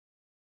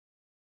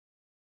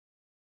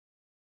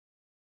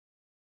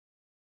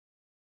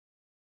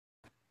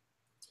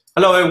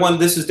Hello, everyone.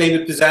 This is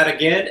David Pizzat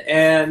again,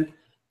 and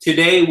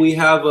today we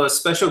have a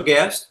special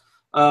guest,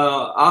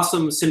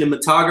 awesome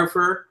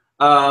cinematographer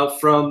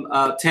from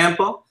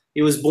Tampa.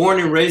 He was born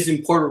and raised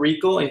in Puerto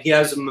Rico, and he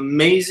has some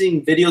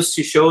amazing videos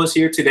to show us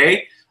here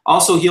today.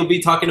 Also, he'll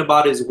be talking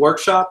about his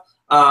workshop.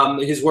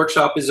 His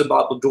workshop is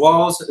about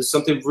boudoirs. It's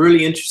something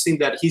really interesting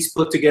that he's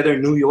put together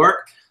in New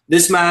York.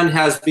 This man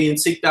has been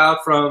seeked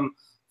out from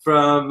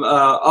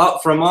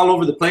all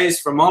over the place,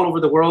 from all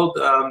over the world.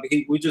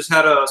 We just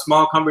had a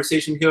small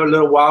conversation here a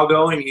little while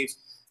ago, and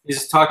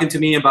he's talking to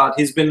me about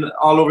he's been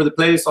all over the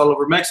place, all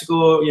over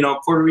Mexico,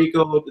 Puerto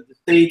Rico, the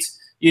States,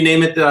 you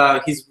name it.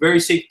 He's very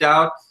seeked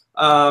out.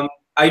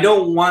 I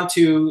don't want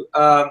to.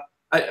 I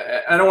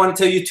don't want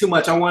to tell you too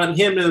much. I want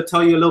him to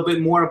tell you a little bit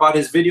more about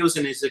his videos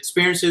and his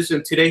experiences.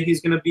 And today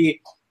he's going to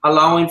be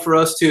allowing for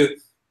us to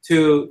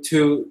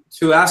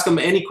ask him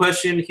any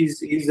question.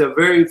 He's a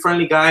very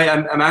friendly guy.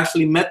 I'm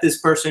actually met this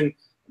person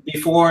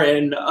before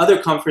in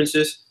other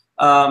conferences.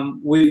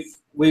 We've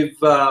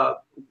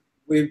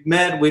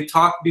met, we've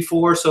talked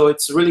before, so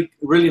it's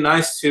really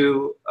nice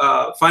to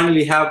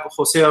finally have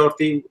José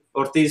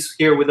Ortiz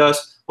here with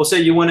us. Jose,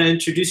 you want to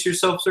introduce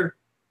yourself, sir?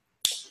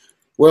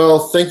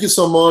 Well, thank you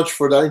so much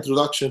for that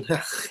introduction.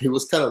 It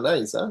was kind of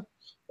nice, huh?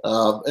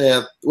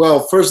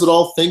 Well, first of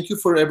all, thank you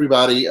for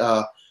everybody,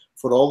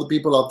 for all the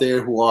people out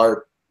there who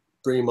are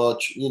pretty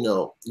much,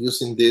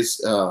 using this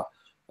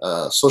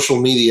social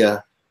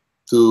media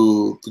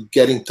to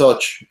get in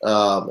touch.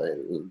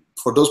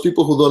 For those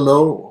people who don't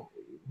know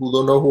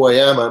who I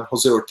am, I'm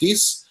José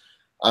Ortiz.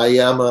 I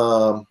am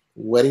a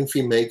wedding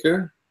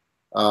filmmaker.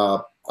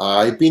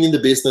 I've been in the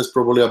business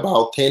probably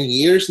about 10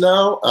 years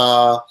now.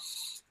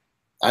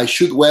 I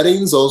shoot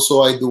weddings.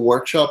 Also, I do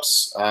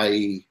workshops.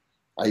 I've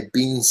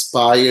been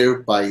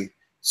inspired by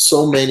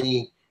so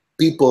many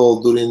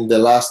people during the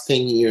last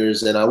 10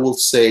 years, and I will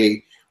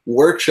say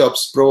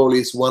workshops probably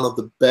is one of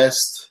the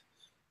best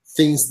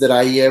things that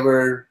I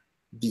ever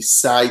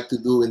decide to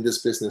do in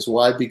this business.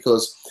 Why?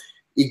 Because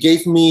it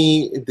gave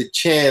me the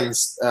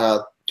chance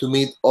to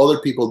meet other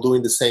people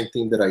doing the same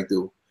thing that I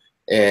do.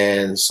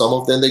 And some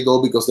of them, they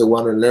go because they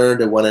want to learn,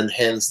 they want to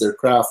enhance their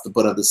craft,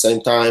 but at the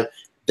same time,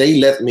 they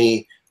let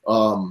me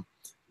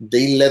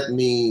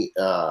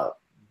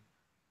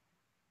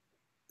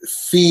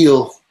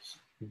feel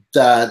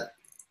that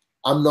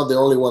I'm not the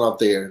only one out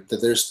there,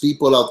 that there's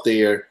people out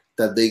there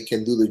that they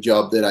can do the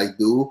job that I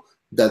do,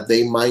 that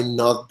they might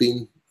not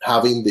be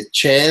having the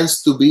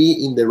chance to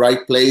be in the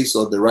right place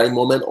or the right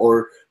moment,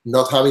 or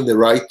not having the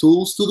right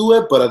tools to do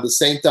it, but at the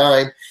same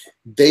time,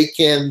 they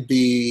can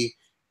be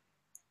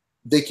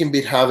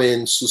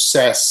having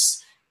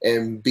success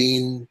and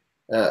being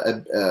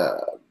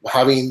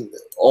having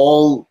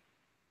all,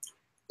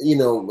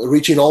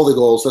 reaching all the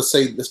goals.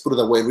 Let's put it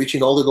that way,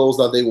 reaching all the goals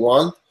that they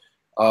want,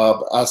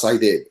 as I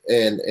did,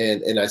 and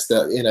I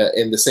still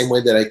in the same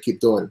way that I keep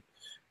doing.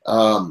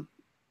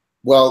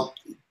 Well,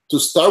 to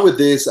start with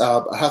this,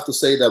 I have to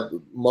say that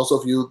most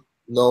of you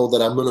know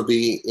that I'm going to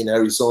be in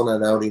Arizona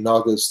now in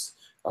August.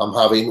 I'm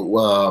having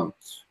a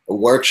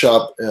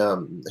workshop. I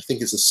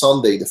think it's a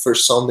Sunday, the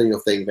first Sunday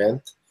of the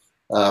event.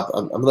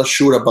 I'm not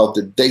sure about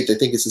the date. I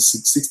think it's the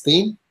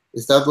 16th.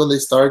 Is that when they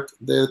start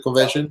the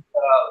convention?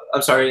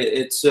 I'm sorry.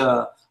 It's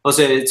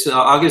Jose. It's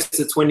August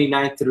the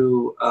 29th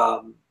through.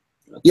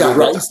 Yeah,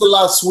 right. It's the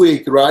last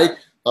week, right?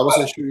 I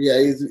wasn't sure. Yeah,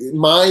 in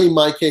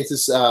my case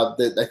is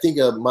that I think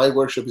my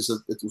workshop is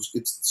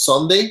it's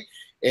Sunday,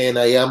 and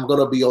I am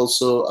gonna be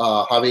also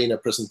having a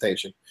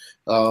presentation.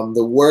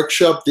 The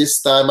workshop this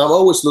time, I'm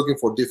always looking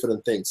for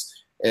different things,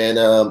 and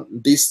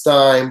this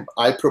time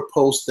I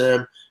proposed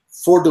them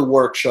for the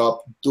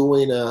workshop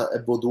doing a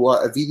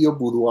video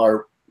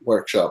boudoir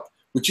workshop,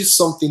 which is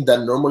something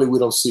that normally we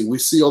don't see. We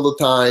see all the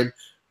time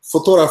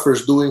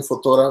photographers doing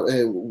boudoir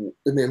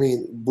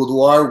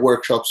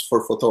workshops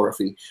for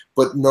photography,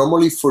 but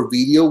normally for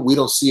video we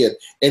don't see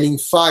it. And in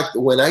fact,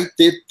 when I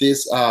did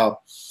this a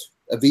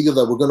video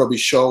that we're going to be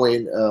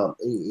showing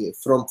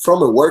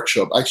from a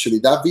workshop, actually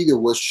that video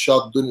was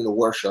shot during a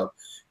workshop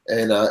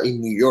and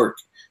in New York.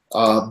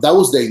 That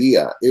was the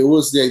idea. It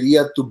was the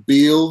idea to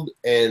build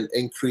and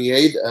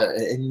create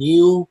a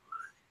new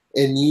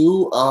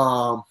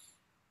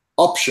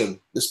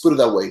option. Let's put it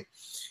that way.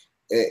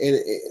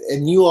 A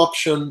new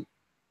option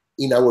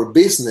in our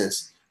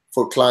business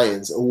for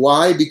clients.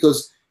 Why?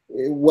 Because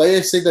why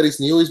I say that it's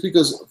new is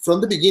because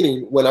from the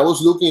beginning, when I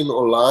was looking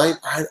online,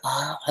 I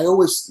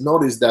always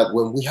noticed that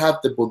when we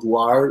have the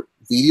boudoir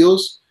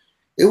videos,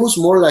 it was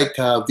more like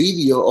a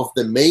video of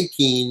the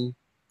making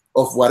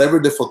of whatever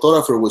the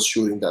photographer was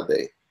shooting that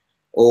day,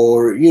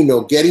 or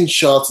getting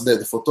shots that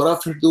the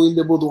photographer doing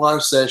the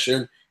boudoir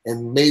session,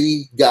 and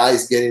maybe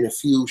guys getting a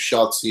few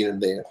shots here and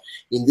there.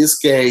 In this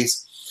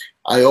case,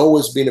 I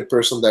always been a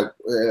person that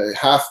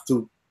have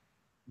to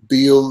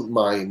build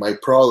my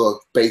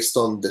product based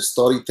on the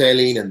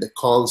storytelling and the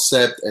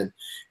concept, and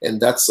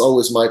that's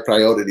always my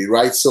priority,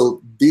 right?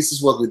 So this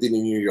is what we did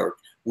in New York.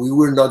 We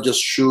were not just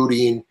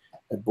shooting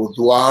a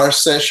boudoir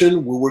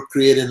session, we were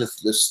creating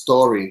the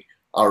story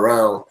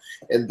around,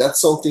 and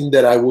that's something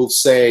that I will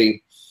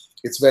say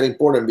It's very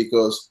important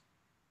because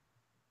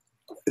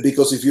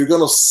if you're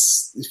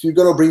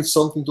gonna bring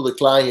something to the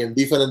client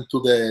different to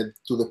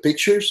the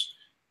pictures,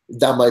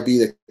 that might be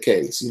the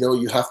case. You know,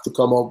 you have to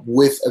come up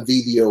with a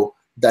video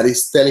that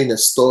is telling a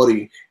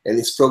story and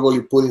it's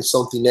probably putting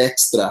something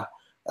extra.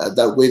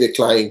 That way the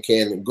client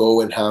can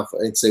go and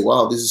say,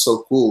 wow, this is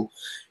so cool.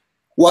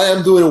 Why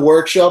I'm doing a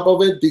workshop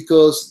of it?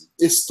 Because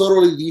it's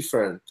totally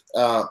different.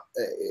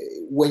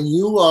 When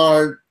you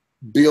are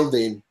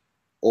building,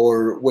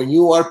 or when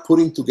you are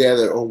putting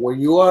together, or when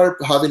you are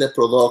having a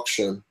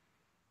production,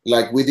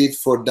 like we did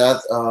for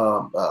that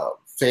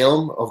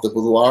film of the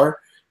boudoir,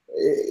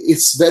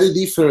 it's very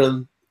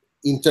different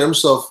in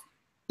terms of,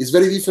 it's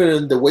very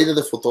different the way that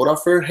the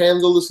photographer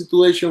handled the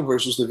situation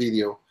versus the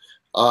video.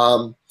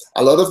 A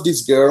lot of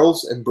these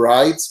girls and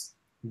brides,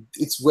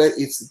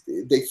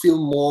 they feel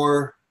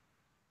more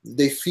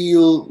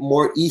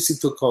easy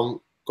to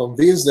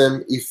convince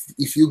them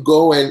if you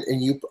go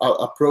and you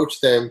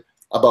approach them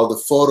about the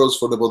photos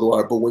for the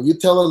boudoir. But when you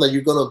tell them that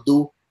you're gonna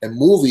do a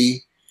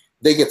movie,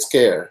 they get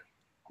scared.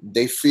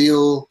 They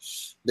feel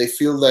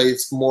that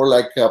it's more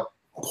like a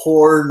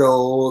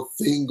porno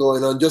thing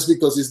going on just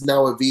because it's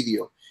now a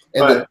video.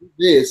 And right.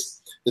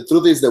 the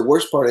truth is, the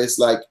worst part is,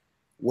 like,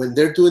 when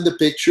they're doing the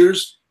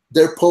pictures,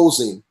 they're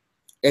posing,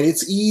 and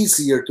it's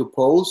easier to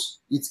pose.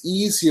 It's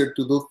easier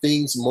to do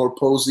things more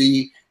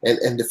posy,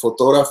 and the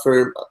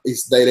photographer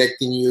is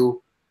directing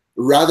you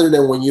rather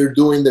than when you're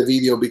doing the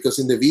video, because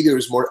in the video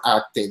is more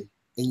acting,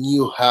 and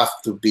you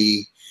have to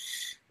be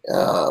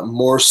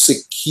more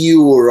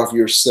secure of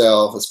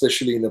yourself,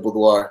 especially in the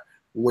boudoir,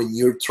 when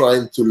you're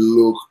trying to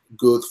look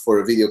good for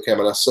a video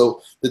camera.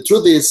 So the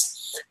truth is,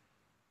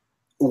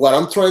 what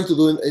I'm trying to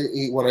do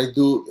when I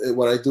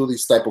do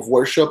this type of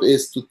workshop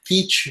is to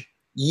teach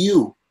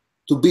you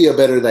to be a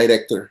better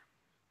director,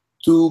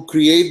 to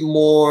create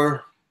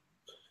more,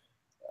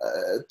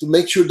 to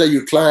make sure that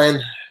your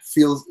client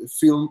feels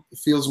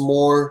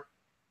more,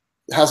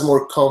 has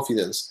more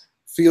confidence,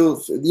 to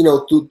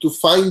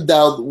find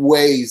out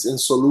ways and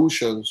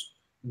solutions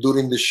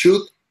during the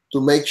shoot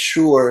to make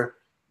sure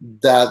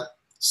that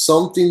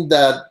something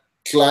that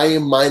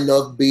client might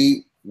not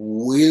be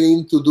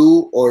willing to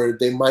do, or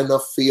they might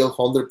not feel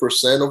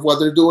 100% of what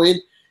they're doing,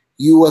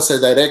 you as a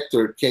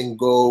director can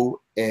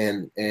go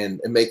and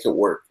make it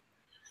work.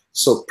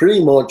 So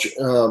pretty much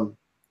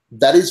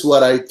that is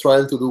what I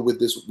try to do with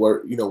this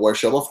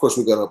workshop. Of course,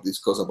 we're gonna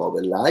discuss about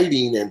the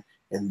lighting and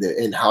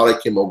how I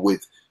came up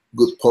with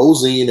good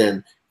posing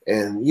and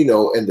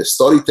the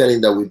storytelling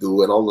that we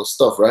do and all the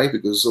stuff, right?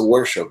 Because it's a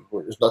workshop.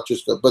 It's not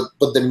just,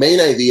 but the main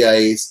idea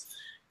is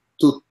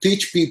to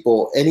teach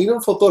people, and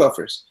even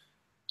photographers,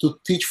 to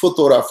teach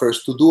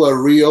photographers to do a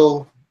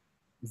real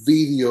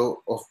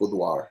video of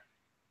boudoir,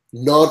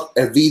 not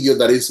a video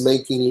that is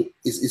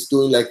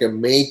doing like a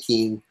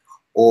making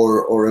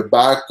or a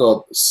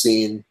backup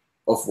scene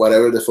of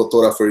whatever the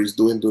photographer is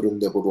doing during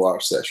the boudoir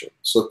session.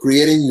 So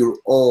creating your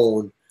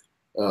own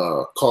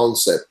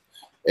concept,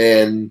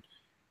 and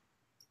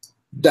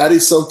that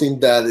is something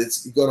that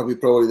it's going to be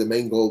probably the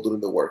main goal during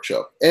the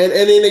workshop. And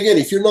then again,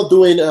 if you're not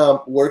doing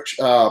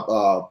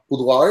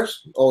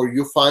boudoirs, or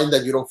you find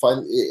that you don't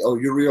find, or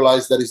you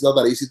realize that it's not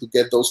that easy to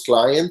get those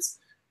clients,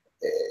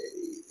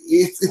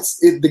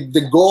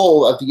 the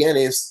goal at the end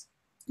is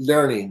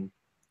learning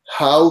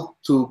how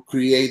to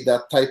create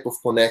that type of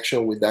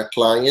connection with that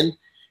client.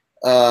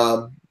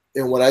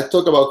 And when I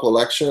talk about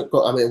connection,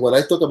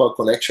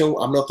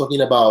 I'm not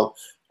talking about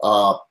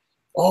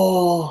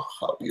oh,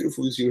 how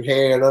beautiful is your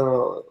hair?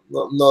 No,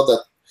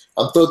 that.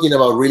 I'm talking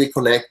about really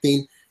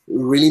connecting,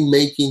 really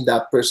making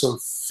that person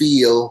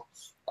feel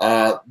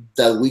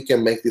that we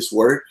can make this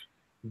work,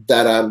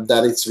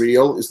 that it's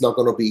real. It's not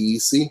going to be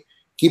easy.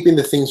 Keeping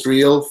the things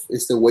real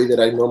is the way that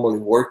I normally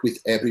work with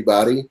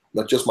everybody,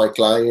 not just my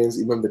clients,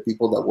 even the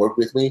people that work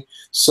with me.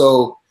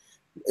 So,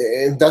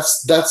 and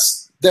that's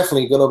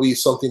definitely going to be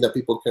something that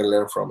people can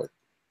learn from it.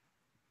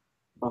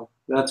 Oh,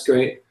 that's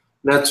great.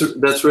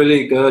 That's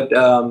really good.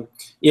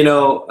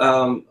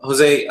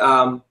 Jose,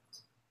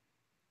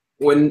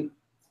 when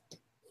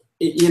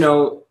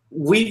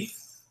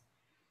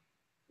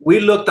we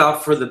looked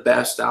out for the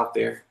best out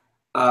there,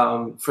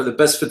 for the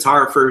best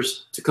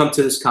photographers to come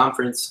to this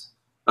conference.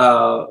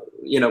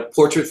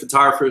 Portrait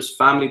photographers,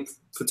 family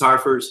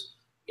photographers,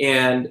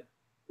 and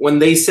when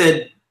they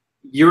said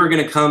you were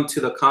going to come to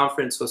the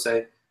conference,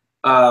 Jose,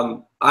 I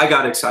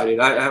got excited.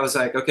 I was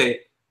like,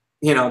 okay,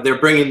 they're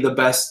bringing the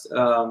best.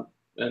 And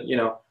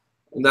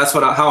that's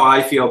how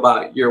I feel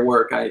about your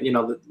work. They're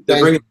bringing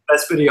the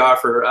best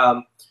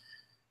videographer.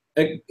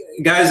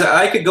 Guys,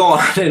 I could go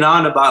on and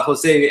on about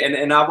Jose,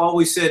 and I've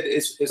always said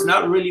it's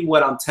not really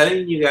what I'm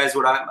telling you guys,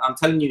 what I'm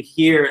telling you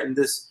here in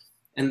this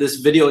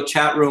video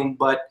chat room,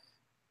 but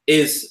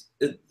it's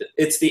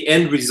the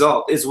end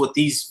result, is what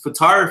these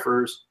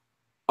photographers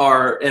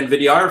and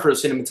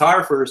videographers,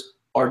 cinematographers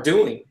are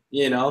doing,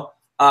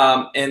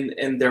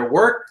 and their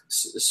work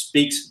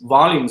speaks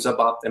volumes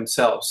about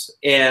themselves.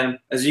 And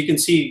as you can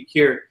see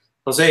here,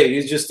 Jose,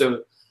 he's just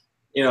a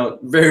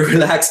very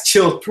relaxed,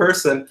 chilled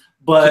person,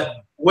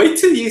 but wait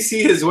till you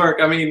see his work.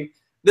 I mean,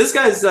 this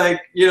guy's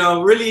like, you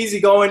know, really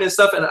easygoing and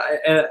stuff,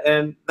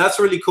 and that's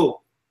really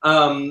cool.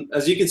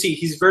 As you can see,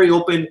 he's very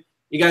open.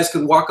 You guys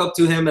could walk up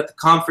to him at the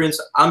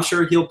conference. I'm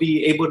sure he'll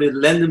be able to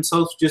lend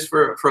himself just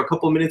for a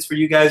couple of minutes for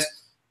you guys.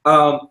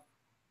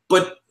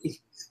 But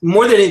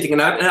more than anything,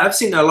 and I've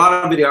seen a lot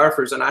of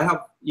videographers, and I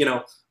have, you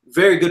know,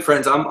 very good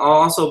friends. I'm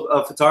also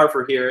a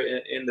photographer here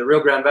in the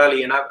Rio Grande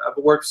Valley, and I've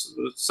worked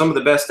with some of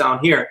the best down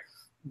here.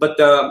 But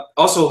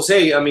also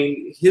Jose, I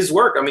mean, his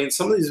work, I mean,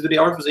 some of these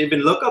videographers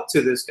even look up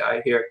to this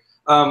guy here.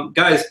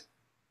 Guys,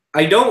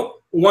 I don't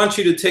want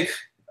you to take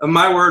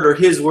my word or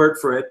his word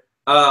for it.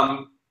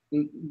 I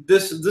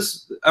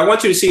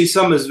want you to see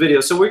some of his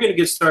videos. So we're going to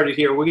get started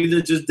here. We're going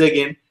to just dig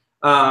in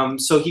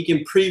so he can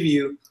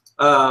preview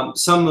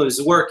some of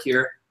his work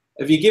here.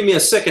 If you give me a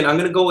second, I'm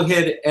going to go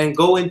ahead and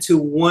go into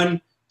one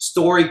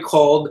story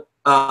called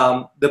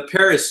the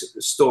Paris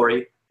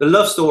story, the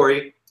love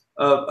story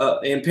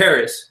in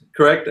Paris,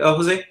 correct,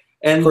 Jose?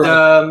 And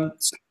so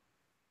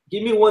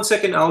give me 1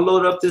 second, I'll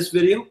load up this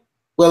video.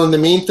 Well, in the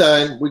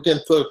meantime, we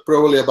can talk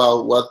probably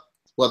about what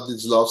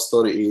this love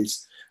story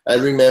is. I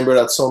remember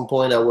at some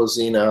point I was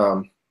in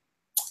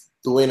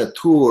doing a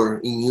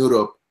tour in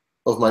Europe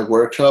of my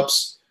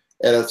workshops,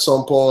 and at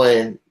some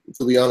point,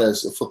 to be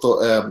honest, a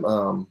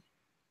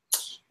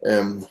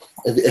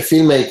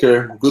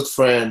filmmaker, good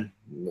friend,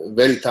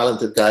 very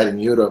talented guy in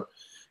Europe,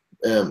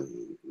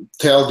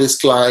 tell this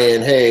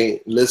client,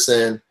 hey,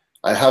 listen,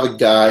 I have a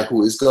guy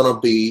who is going to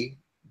be,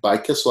 by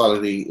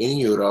casualty, in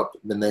Europe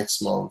the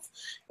next month.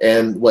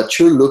 And what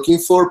you're looking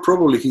for,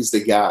 probably he's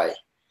the guy.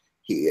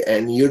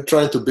 And you're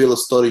trying to build a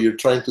story. You're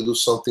trying to do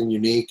something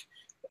unique.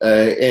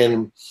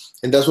 And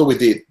that's what we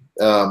did.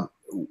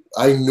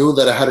 I knew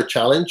that I had a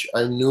challenge.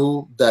 I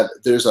knew that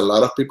there's a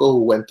lot of people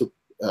who went to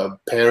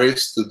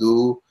Paris to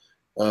do,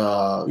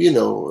 you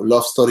know,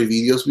 love story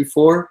videos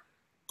before.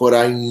 But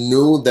I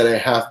knew that I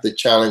have the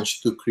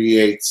challenge to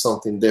create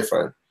something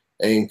different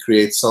and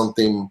create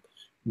something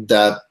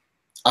that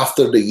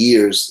after the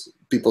years,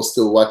 people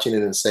still watching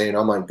it and saying,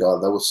 oh my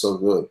God, that was so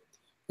good.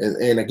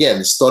 And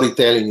again,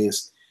 storytelling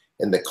is,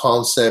 and the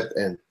concept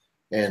and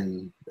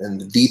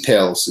the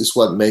details is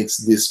what makes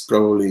this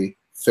probably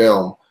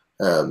film.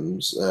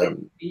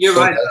 You're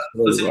right.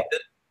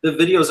 The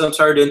videos, I'm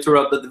sorry to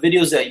interrupt, but the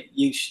videos that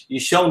you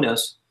shown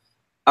us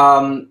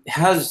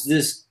has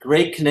this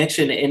great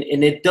connection,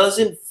 and it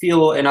doesn't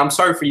feel, and I'm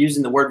sorry for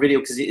using the word video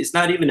because it's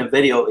not even a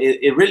video,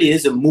 it really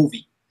is a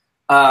movie.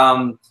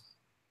 I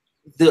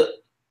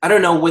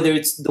don't know whether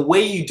it's the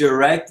way you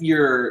direct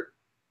your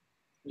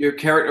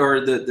character,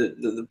 or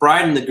the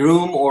bride and the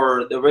groom,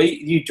 or the way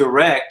you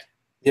direct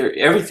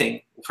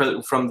everything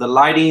from the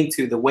lighting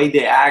to the way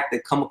they act, they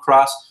come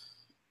across.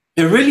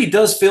 It really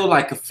does feel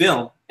like a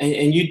film,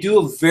 and you do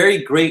a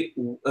very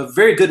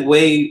good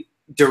way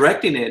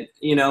directing it.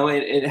 You know,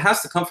 it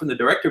has to come from the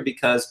director,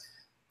 because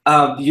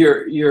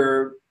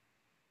your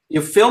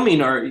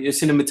filming or your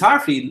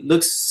cinematography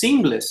looks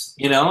seamless.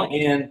 You know,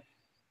 and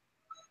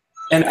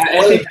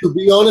I think, to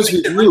be honest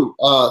with you,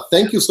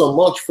 thank you so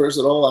much. First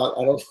of all,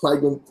 I don't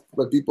like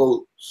when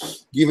people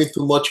give me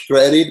too much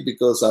credit,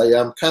 because I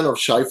am kind of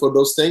shy for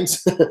those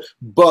things.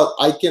 But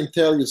I can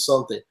tell you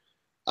something.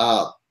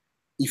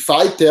 If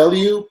I tell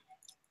you,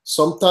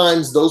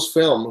 sometimes those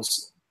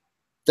films,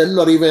 they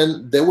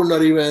were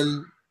not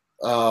even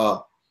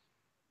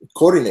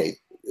coordinate.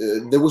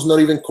 There was not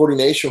even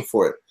coordination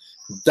for it.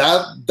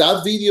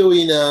 That video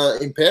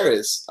in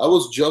Paris, I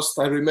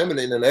remember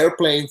in an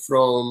airplane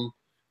from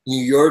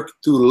New York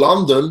to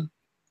London,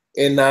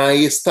 and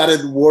I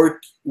started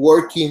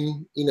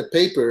working in a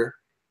paper,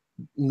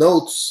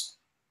 notes,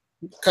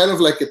 kind of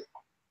like a,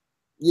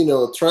 you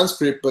know,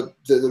 transcript, but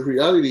the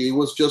reality, it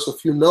was just a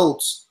few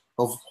notes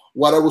of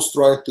what I was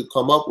trying to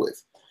come up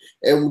with.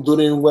 And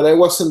when I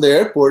was in the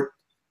airport,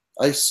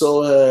 I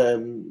saw,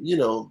 you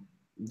know,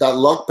 that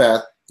log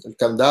pad, el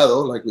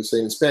candado, like we say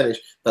in Spanish,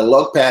 that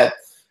log pad,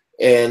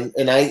 and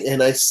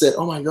I said,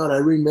 oh my God, I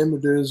remember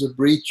there is a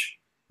bridge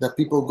that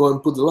people go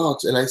and put the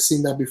logs, and I've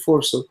seen that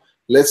before, so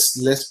let's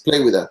play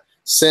with that.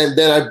 So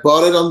then I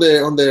bought it on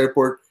the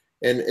airport,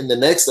 and in the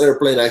next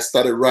airplane I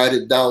started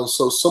writing it down.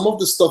 So some of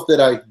the stuff that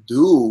I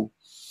do,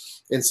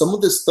 and some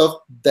of the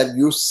stuff that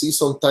you see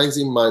sometimes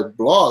in my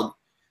blog,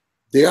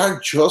 they are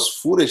just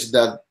footage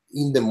that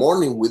in the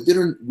morning we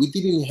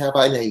didn't have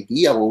an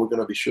idea what we're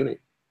gonna be shooting.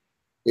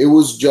 It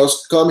was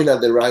just coming at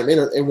the right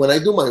minute. And when I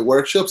do my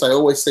workshops, I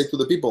always say to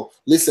the people,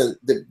 listen,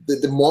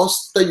 the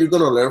most that you're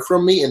going to learn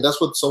from me, and that's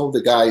what some of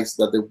the guys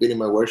that they've been in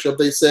my workshop,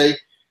 they say,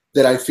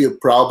 that I feel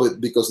proud with,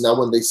 because now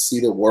when they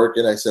see the work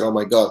and I said, oh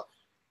my God,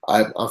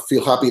 I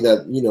feel happy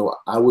that, you know,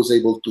 I was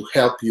able to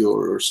help you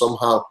or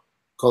somehow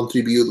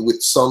contribute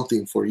with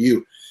something for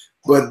you.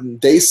 But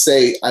they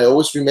say, I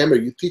always remember,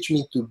 you teach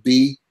me to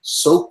be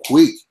so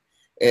quick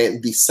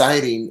and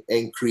deciding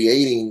and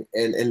creating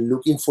and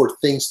looking for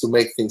things to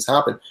make things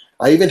happen.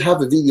 I even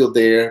have a video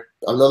there,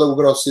 another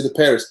we're gonna see the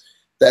Paris,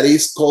 that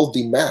is called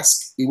The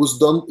Mask. It was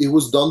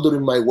done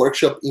during my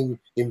workshop in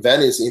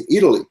Venice, in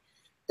Italy.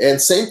 And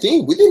same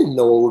thing, we didn't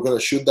know what we were going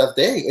to shoot that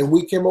day. And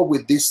we came up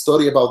with this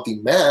story about the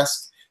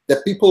mask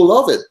that people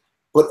love it.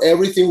 But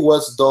everything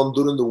was done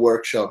during the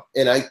workshop.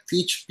 And I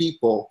teach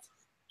people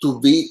to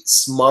be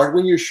smart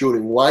when you're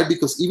shooting. Why?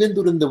 Because even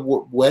during the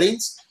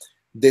weddings,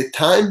 the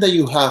time that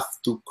you have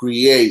to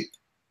create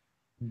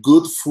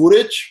good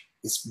footage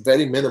is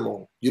very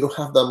minimal. You don't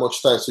have that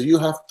much time. So you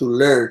have to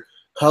learn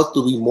how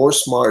to be more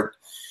smart,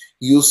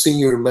 using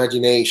your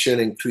imagination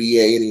and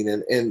creating.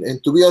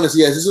 And to be honest,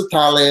 yes, it's a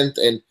talent,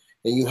 and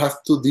you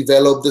have to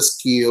develop the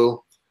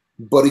skill,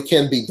 but it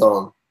can be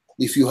done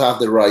if you have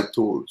the right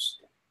tools.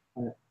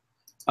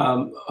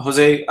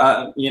 Jose,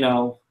 you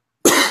know,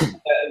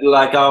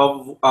 like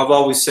I've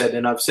always said,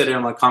 and I've said it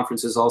in my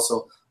conferences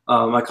also,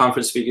 my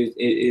conference speakers,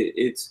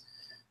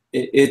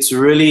 it's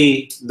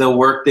really the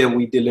work that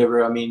we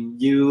deliver. I mean,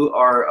 you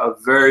are a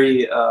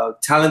very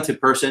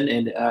talented person,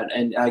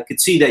 and I could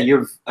see that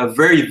you're a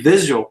very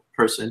visual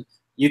person.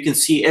 You can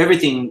see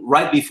everything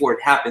right before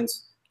it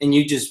happens, and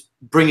you just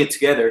bring it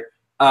together,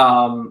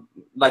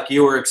 like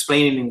you were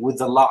explaining with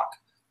the lock.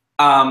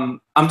 I'm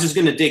just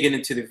going to dig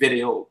into the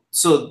video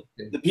so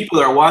the people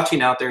that are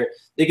watching out there,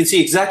 they can see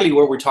exactly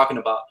what we're talking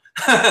about.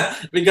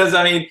 Because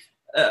I mean,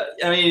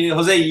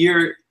 Jose,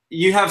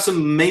 you have some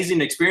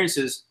amazing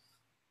experiences,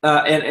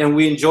 and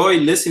we enjoy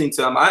listening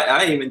to them.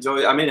 I even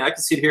enjoy. I mean, I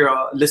can sit here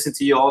listen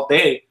to you all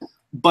day,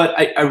 but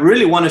I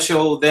really want to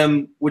show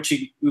them what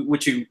you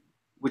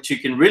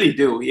can really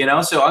do. You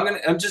know, so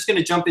I'm just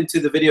gonna jump into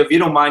the video if you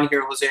don't mind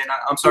here, Jose. And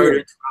I'm sorry to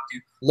interrupt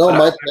you. No,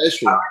 my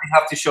pleasure. I really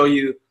have to show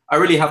you. I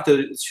really have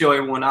to show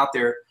everyone out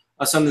there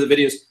some of the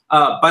videos.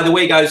 By the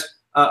way, guys,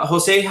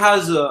 Jose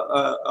has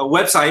a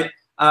website,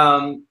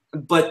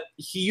 but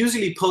he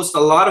usually posts a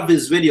lot of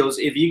his videos.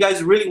 If you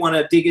guys really want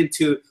to dig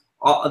into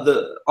all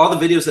the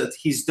videos that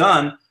he's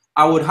done,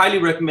 I would highly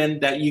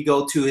recommend that you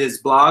go to his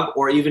blog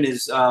or even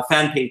his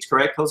fan page.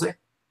 Correct, Jose?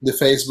 The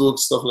Facebook,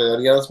 stuff like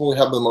that. Yeah, that's when we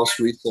have the most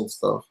recent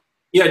stuff.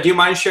 Yeah, do you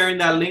mind sharing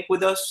that link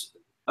with us?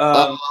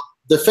 The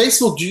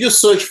Facebook, you just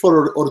search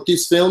for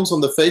Ortiz Films on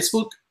the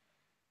Facebook.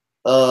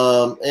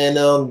 And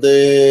on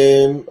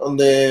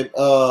the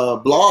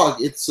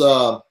blog, it's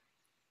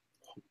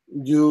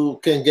you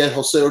can get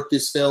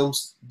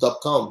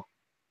joseortizfilms.com.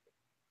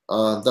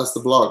 That's the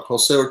blog,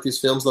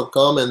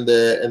 joseortizfilms.com, and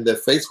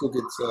the Facebook,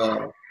 it's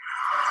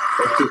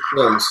Ortiz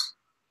Films.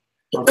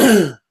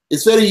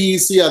 It's very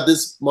easy at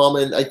this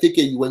moment. I think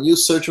when you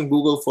search on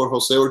Google for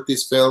Jose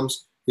Ortiz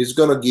Films, it's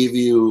gonna give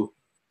you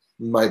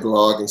my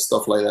blog and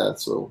stuff like that.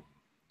 So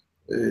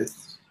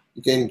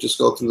you can just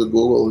go through the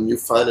Google and you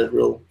find it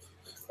real.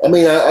 I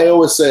mean, I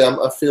always say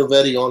I feel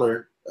very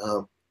honored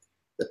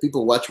that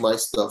people watch my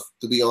stuff.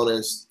 To be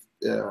honest,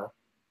 yeah,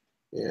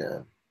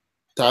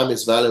 time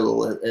is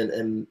valuable,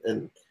 and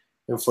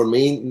for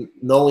me,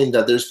 knowing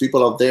that there's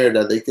people out there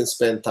that they can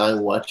spend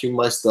time watching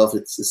my stuff,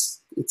 it's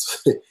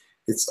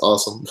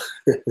awesome.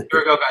 Here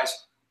we go,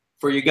 guys.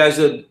 For you guys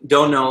that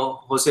don't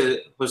know Jose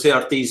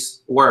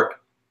Ortiz's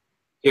work,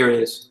 here it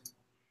is.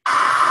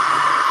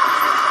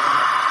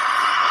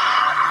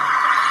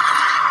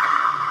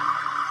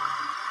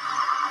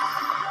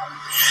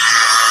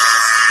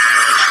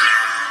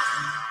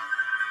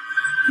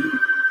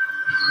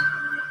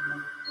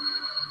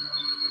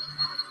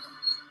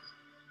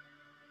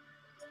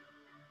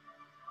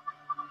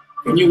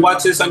 Can you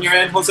watch this on your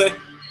end, Jose?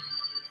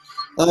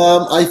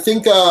 I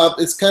think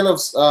it's kind of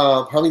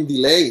having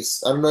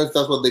delays. I don't know if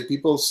that's what the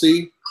people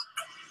see.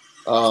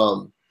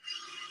 Let's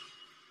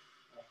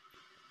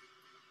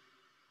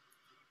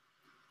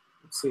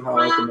see how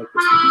I can make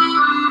this.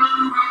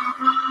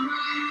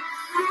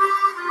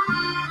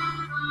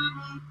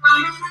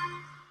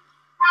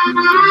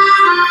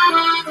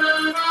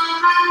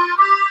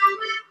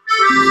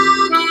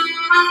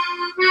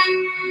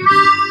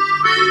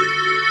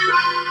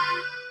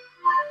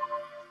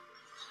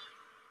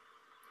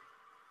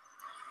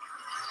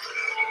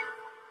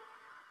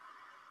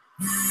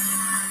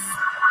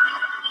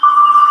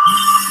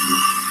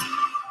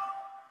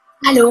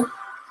 Allô?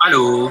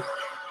 Allô,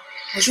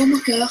 Bonjour mon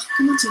cœur,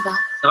 comment tu vas?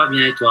 ça va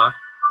bien et toi?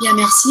 Bien,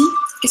 merci.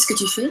 Qu'est-ce que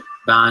tu fais?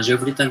 Ben, j'ai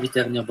voulu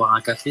t'inviter à venir boire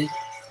un café.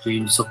 J'ai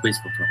une surprise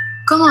pour toi.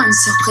 Comment une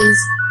surprise?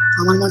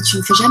 Normalement, tu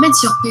ne fais jamais de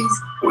surprise.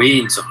 Oui,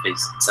 une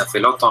surprise. Ça fait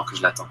longtemps que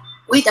je l'attends.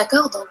 Oui,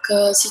 d'accord, donc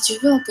si tu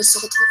veux, on peut se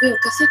retrouver au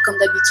café comme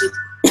d'habitude.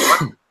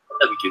 Comme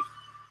d'habitude.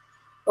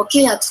 Ok,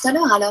 à tout à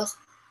l'heure alors.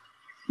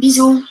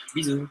 Bisous.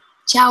 Bisous.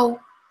 Ciao.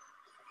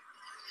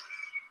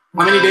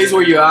 How many days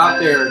were you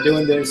out there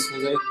doing this,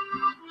 Jose?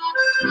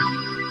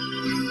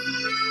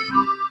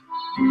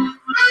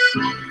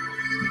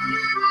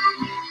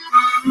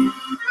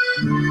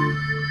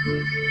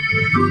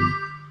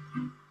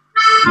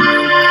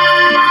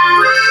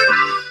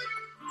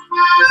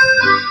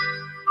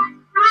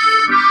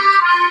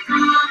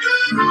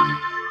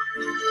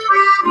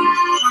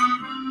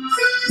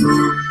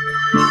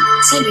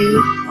 Salut.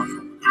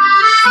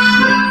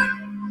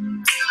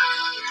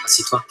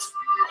 Assieds-toi.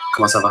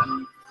 Comment ça va?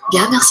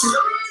 Bien, merci.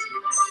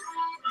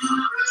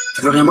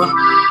 Tu veux rien boire?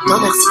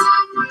 Non, merci.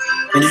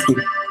 Rien du tout.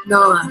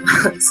 Non,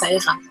 ça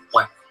ira.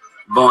 Ouais.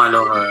 Bon,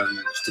 alors,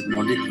 je t'ai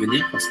demandé de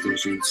venir parce que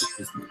j'ai une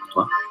surprise pour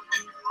toi.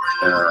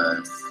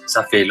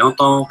 Ça fait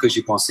longtemps que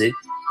j'y pensais.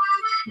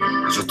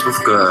 Je trouve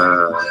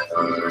que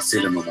c'est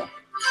le moment.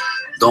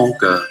 Donc,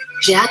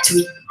 J'ai hâte,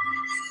 oui.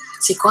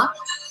 C'est quoi?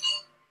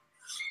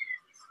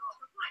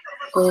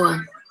 Oh, un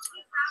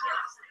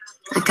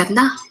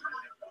cadenas.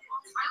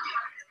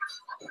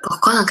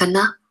 Pourquoi un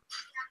cadenas?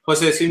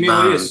 José, see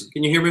me, Luis?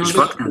 Can you hear me, je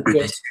vois José? que tu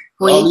es déçu.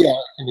 Oui. Oh, yeah, I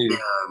can hear you.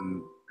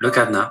 Le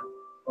cadenas,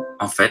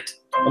 en fait,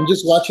 I'm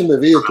just watching the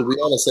video, to be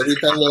honest. Every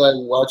time that I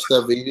watch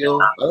the video,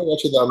 I don't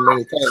watch it that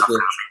many times,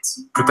 but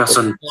plus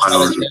personne ne I pourra had a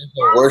l'enlever. chance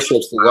in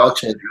workshops to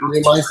watch it. It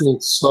reminds me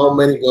of so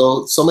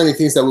many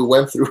things that we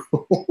went through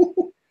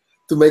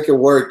to make it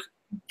work.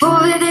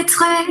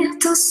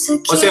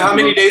 José, how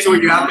many days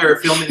were you out there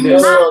filming No,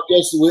 this?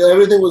 just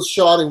everything was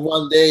shot in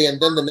one day,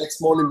 and then the next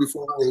morning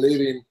before we were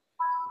leaving,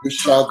 we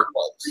shot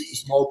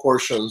small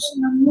portions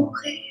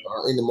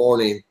in the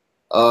morning.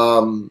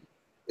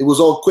 It was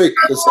all quick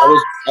because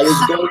I was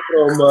going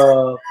from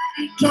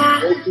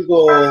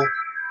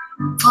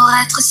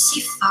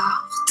Portugal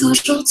to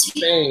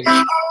Spain, so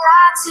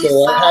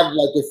I had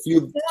like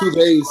 2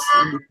 days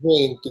in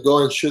between to go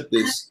and shoot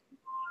this.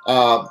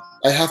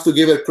 I have to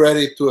give a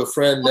credit to a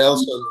friend,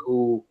 Nelson,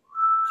 who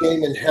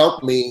came and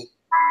helped me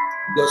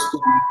just to,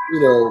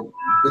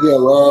 be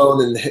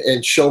around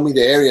and show me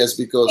the areas,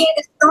 because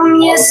I've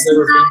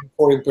never been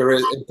before in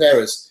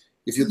Paris.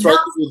 If you try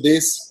to do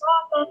this,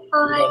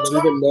 not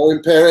even know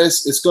in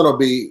Paris, it's gonna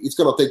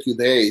take you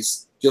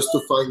days just to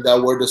find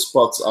out where the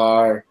spots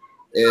are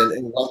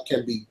and what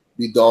can be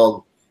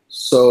done.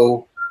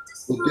 So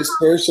with this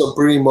person,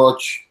 pretty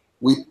much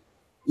he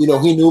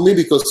knew me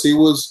because he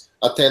was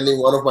attending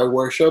one of my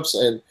workshops,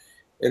 and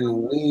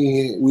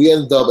we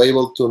ended up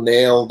able to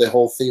nail the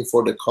whole thing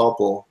for the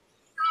couple.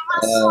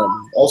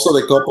 Also,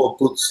 the couple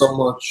put so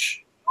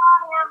much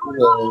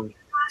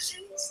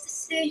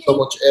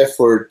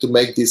effort to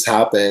make this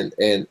happen,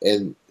 and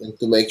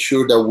to make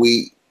sure that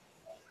we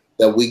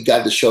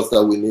got the shots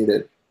that we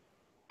needed.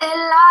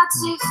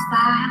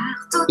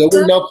 They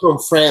were not from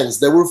France;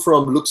 they were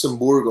from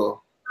Luxembourg.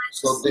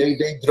 So they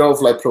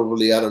drove like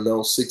probably, I don't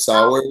know, 6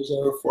 hours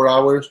or 4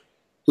 hours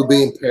to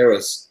be in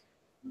Paris.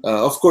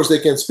 Of course, they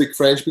can speak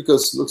French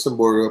because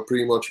Luxembourg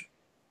pretty much,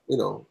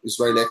 is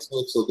right next to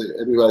it, so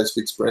everybody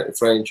speaks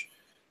French.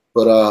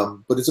 But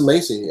it's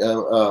amazing.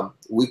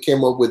 We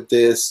came up with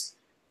this,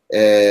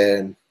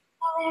 and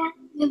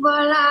it's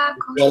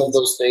one of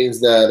those things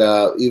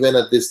that even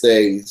at these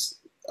days,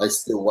 I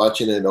still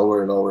watching it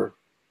over and over.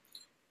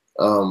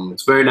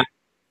 It's very nice.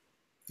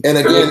 And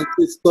again,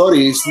 this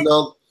story is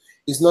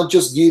not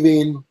just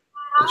giving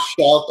a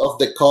shot of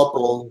the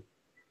couple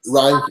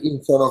right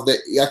in front of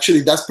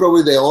actually, that's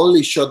probably the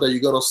only shot that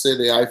you're gonna see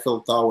the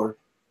Eiffel Tower.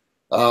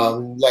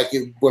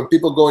 When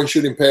people go and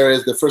shoot in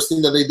Paris, the first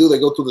thing that they do, they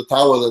go to the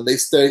tower and they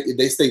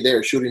stay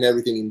there shooting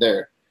everything in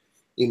there.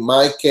 In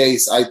my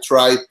case, I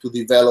tried to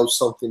develop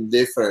something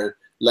different.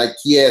 Like,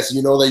 yes,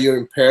 you know that you're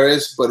in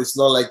Paris, but it's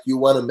not like you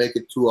want to make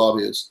it too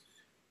obvious.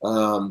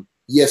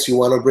 Yes, you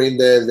want to bring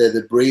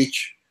the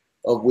bridge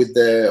with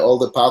all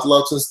the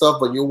padlocks and stuff,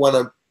 but you want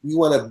to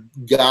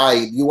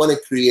guide, you want to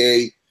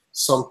create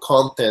some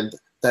content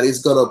that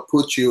is gonna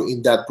put you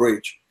in that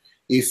bridge.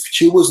 If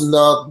she was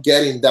not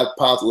getting that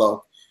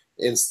padlock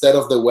instead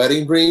of the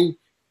wedding ring,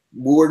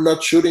 we were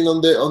not shooting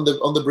on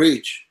the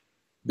bridge,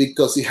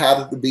 because it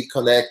had to be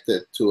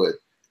connected to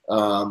it.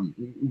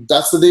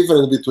 That's the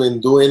difference between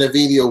doing a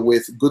video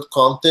with good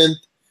content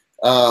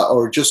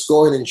or just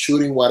going and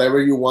shooting whatever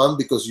you want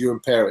because you're in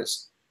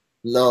Paris.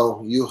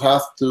 No, you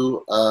have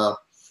to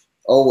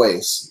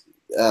always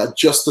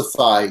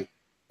justify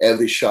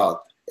every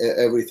shot,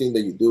 everything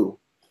that you do.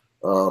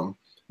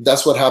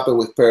 That's what happened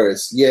with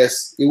Paris.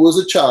 Yes, it was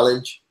a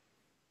challenge.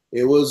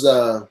 It was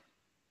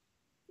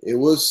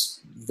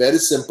very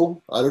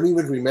simple. I don't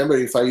even remember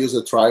if I used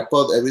a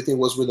tripod. Everything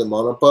was with a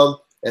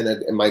monopod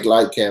and my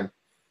glide cam.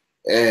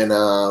 And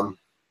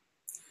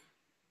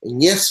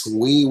yes,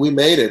 we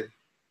made it.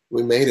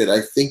 We made it. I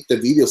think the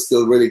video is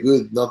still really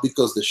good, not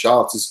because the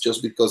shots, it's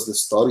just because the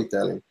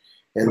storytelling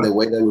and the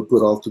way that we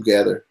put all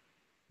together.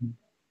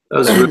 That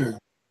was good.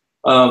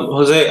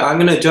 Jose, I'm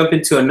going to jump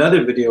into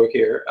another video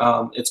here.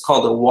 It's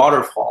called The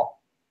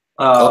Waterfall.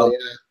 Oh, yeah.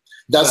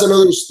 That's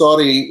another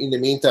story in the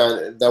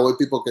meantime, that way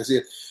people can see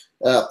it.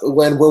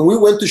 When we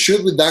went to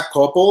shoot with that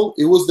couple,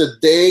 it was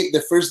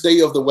the first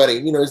day of the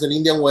wedding. It's an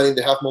Indian wedding.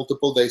 They have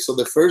multiple days. So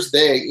the first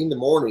day in the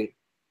morning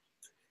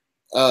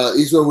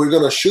is when we're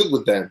going to shoot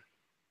with them.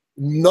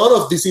 None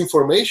of this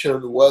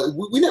information,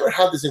 we never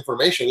had this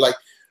information. Like,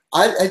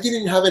 I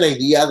didn't have an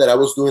idea that I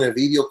was doing a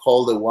video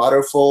called The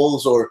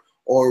Waterfalls, or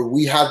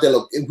we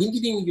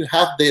didn't even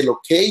have the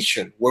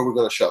location where we're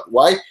going to shoot.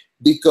 Why?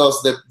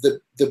 Because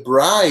the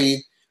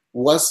bride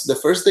was, the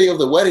first day of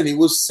the wedding, it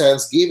was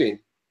Thanksgiving,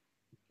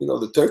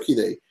 the Turkey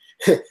Day.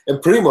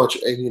 And pretty much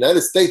in the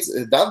United States,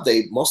 that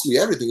day, mostly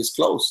everything is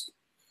closed.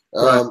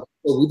 Right.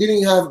 So we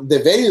didn't have the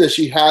venue that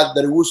she had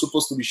that we were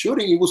supposed to be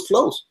shooting, it was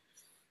closed.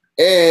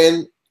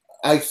 And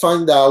I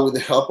find out with the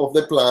help of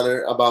the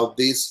planner about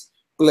this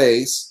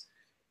place.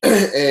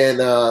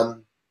 And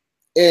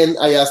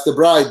I asked the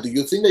bride, do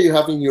you think that you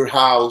have in your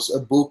house a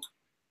book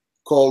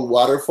called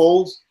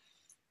Waterfalls?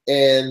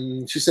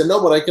 And she said,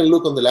 no, but I can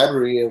look on the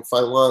library and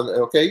find one.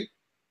 Okay,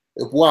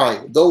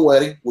 why? Don't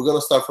worry, we're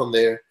gonna start from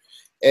there.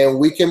 And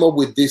we came up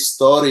with this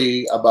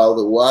story about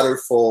the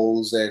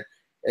waterfalls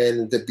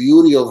and the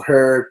beauty of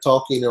her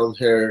talking on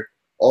her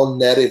own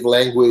native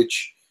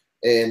language,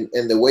 and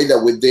the way that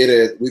we did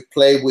it. We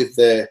played with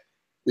the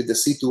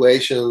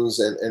situations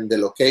and the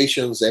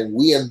locations, and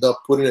we end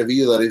up putting a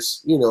video that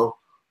is, you know,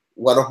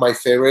 one of my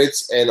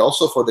favorites. And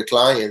also for the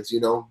clients, you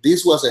know,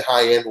 this was a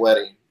high-end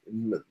wedding.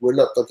 We're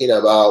not talking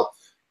about,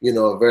 you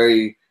know, a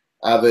very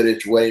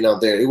average wedding out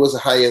there. It was a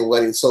high-end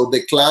wedding. So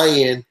the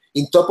client,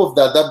 in top of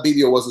that, that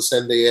video was the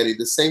same day edit.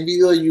 The same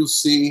video you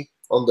see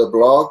on the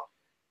blog,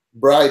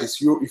 bride, if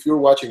you're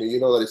watching it, you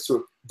know that it's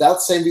true. That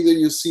same video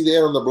you see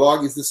there on the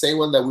blog is the same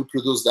one that we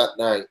produced that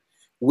night.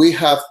 We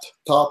have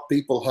top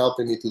people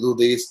helping me to do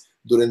this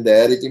during the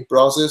editing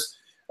process.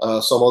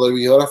 Some other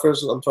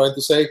videographers, I'm trying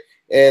to say.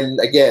 And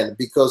again,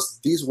 because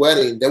this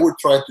wedding, they were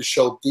trying to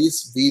show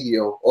this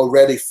video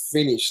already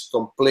finished,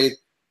 complete,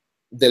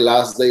 the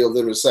last day of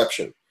the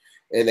reception.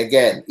 And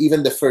again,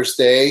 even the first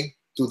day,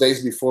 2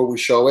 days before we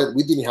show it,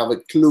 we didn't have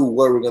a clue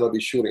where we're going to be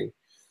shooting.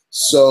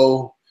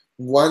 So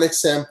one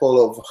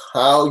example of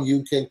how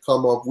you can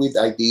come up with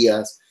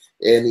ideas,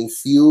 and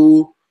if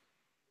you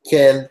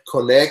can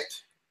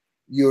connect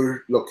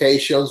your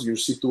locations, your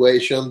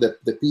situation,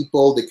 the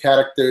people, the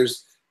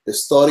characters, the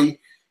story,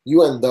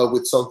 you end up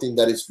with something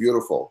that is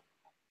beautiful.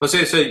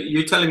 Jose, so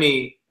you're telling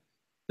me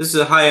this is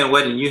a high-end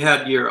wedding. You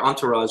had your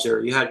entourage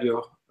there. You had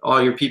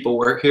all your people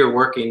here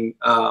working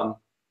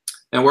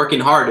and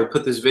working hard to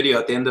put this video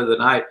at the end of the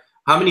night.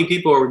 How many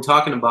people are we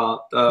talking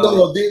about?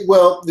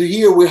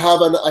 Here we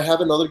have I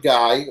have another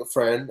guy, a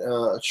friend,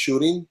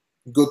 shooting,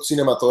 good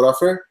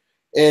cinematographer,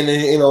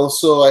 and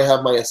also I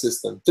have my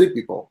assistant. 3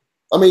 people.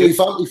 I mean,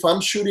 if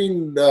I'm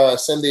shooting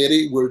same day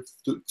edit, we're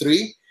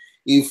 3.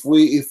 If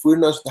we're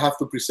not have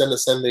to present the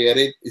same day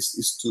edit,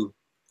 it's 2.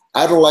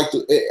 I don't like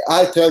to.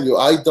 I tell you,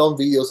 I done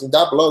videos in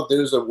that blog.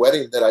 There's a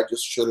wedding that I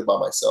just shot it by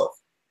myself.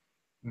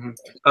 Mm-hmm.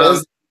 That's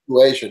the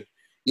situation.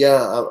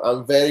 Yeah,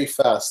 I'm very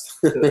fast.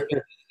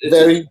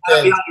 Very intense.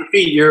 On your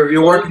feet.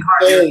 You're working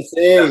hard.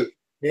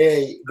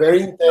 Hey,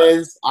 very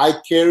intense. I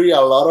carry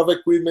a lot of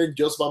equipment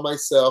just by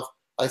myself.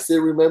 I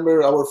still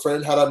remember our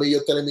friend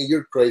Jaramillo telling me,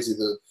 "You're crazy,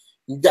 dude.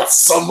 You got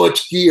so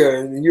much gear,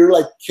 and you're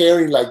like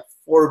carrying like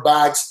 4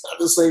 bags at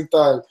the same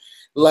time."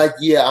 Like,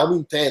 yeah, I'm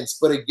intense.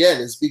 But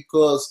again, it's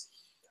because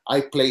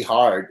I play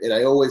hard, and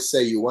I always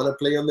say, you want to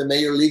play on the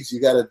major leagues,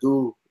 you got to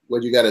do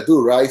what you got to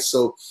do, right?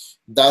 So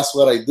that's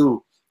what I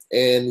do.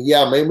 And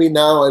yeah, maybe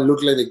now I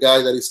look like the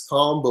guy that is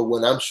calm, but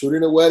when I'm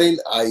shooting a wedding,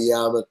 I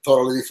am a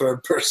totally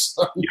different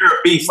person. You're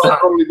a beast. I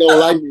probably don't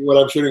like me when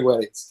I'm shooting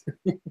weddings.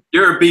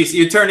 You're a beast.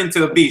 You turn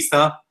into a beast,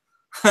 huh?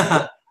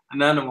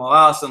 An animal.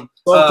 Awesome.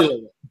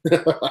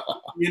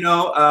 You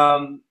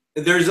know,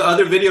 there's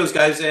other videos,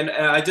 guys, and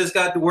I just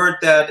got the word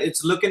that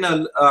it's looking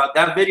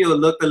that video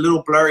looked a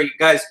little blurry,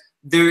 guys.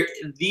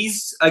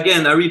 These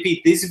again, I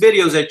repeat, these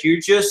videos that you're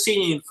just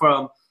seeing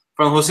from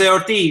Jose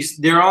Ortiz,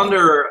 they're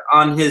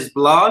on his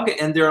blog,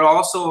 and they're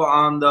also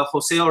on the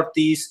Jose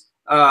Ortiz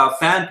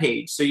fan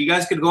page. So you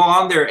guys could go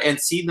on there and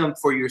see them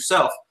for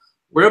yourself.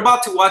 We're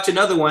about to watch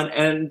another one,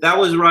 and that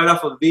was right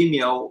off of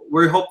Vimeo.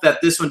 We hope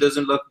that this one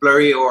doesn't look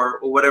blurry or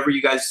whatever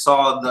you guys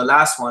saw in the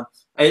last one.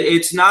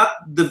 It's not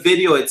the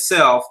video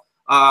itself.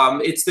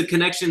 It's the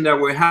connection that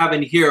we're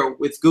having here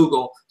with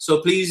Google.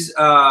 So please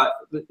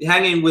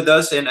hang in with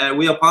us, and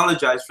we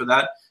apologize for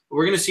that.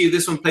 We're going to see if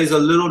this one plays a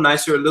little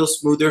nicer, a little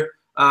smoother.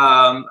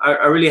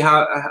 I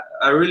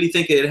really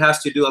think it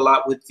has to do a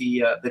lot with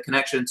the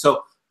connection.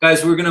 So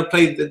guys, we're gonna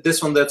play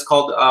this one that's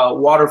called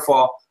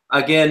Waterfall.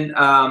 Again,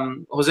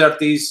 Jose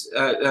Ortiz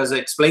has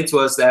explained to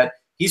us that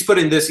he's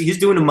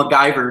doing a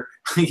MacGyver.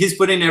 He's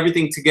putting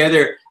everything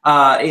together,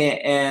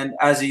 and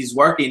as he's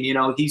working, you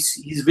know,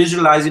 he's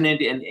visualizing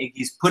it, and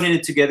he's putting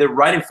it together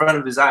right in front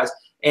of his eyes.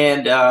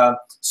 And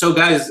so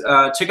guys,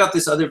 check out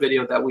this other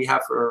video that we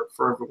have for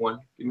everyone.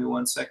 Give me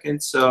 1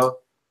 second. So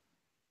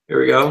here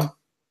we go.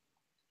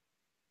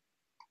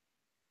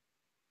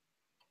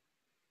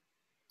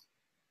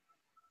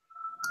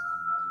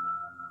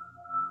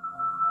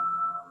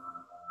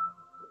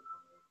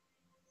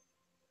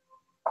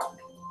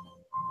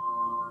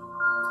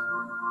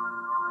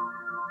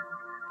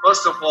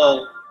 First of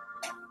all,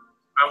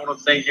 I want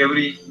to thank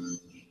every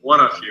one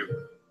of you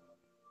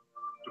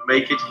to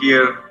make it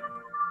here,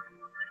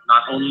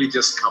 not only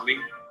just coming,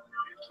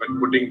 but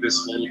putting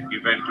this whole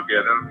event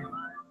together.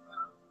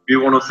 We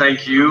want to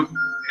thank you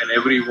and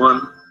every one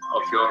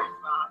of your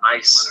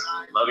nice,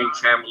 loving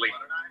family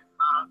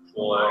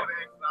for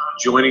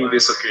joining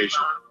this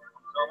occasion.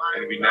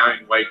 And we now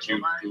invite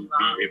you to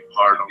be a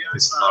part of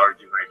this large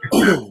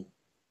united family.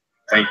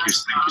 Thank you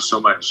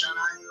so much.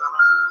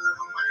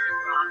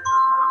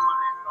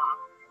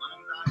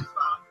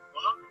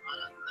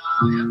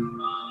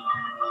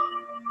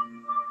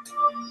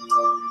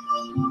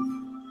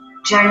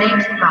 Journey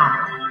to God.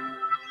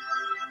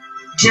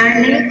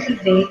 जड़ने की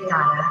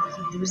बेतारा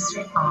की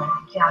दूसरे पार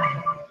क्या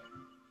है,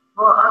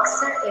 वो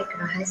अक्सर एक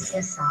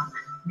रहस्य सा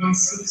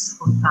महसूस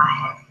होता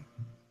है।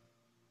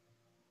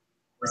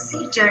 उसी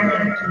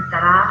जर्नी की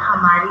तरह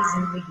हमारी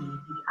जिंदगी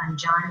भी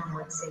अनजान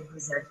मोड़ से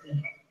गुजरती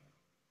है।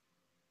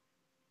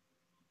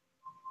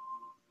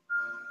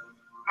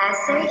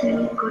 ऐसे ही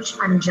कुछ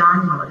अनजान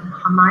मोड़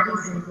हमारी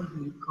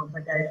जिंदगी को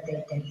बदल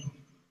देते हैं।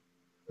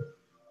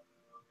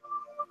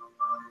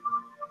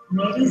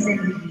 मेरी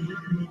जिंदगी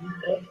में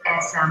एक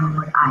ऐसा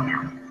मोड़ आया।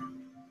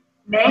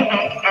 मैं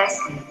एक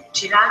ऐसे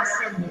चिराग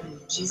से मिली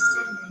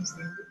जिससे मैं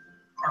जिंदगी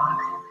का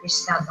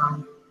रिश्ता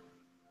बांधी।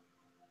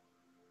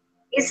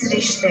 इस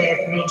रिश्ते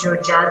में जो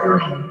जादू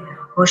है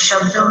वो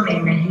शब्दों में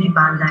नहीं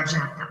बांधा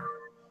जाता।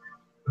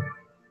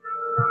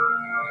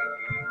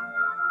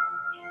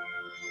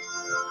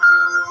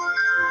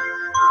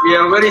 We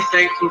are very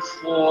thankful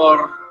for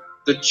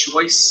the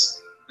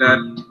choice that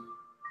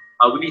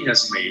Amity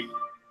has made,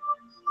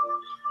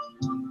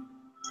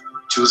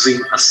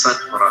 choosing a son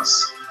for us.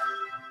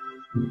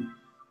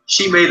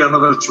 She made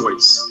another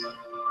choice,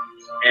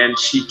 and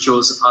she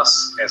chose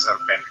us as her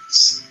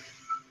parents.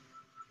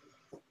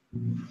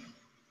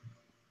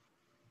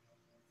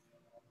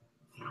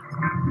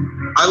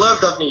 I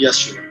loved Daphne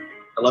yesterday.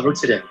 I love her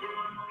today.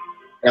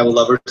 And I will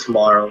love her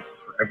tomorrow,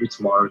 or every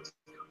tomorrow.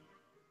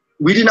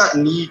 We did not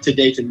need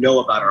today to know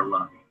about our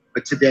love,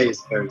 but today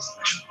is very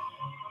special.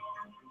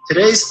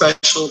 Today is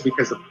special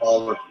because of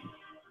all of you,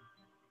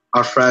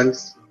 our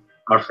friends,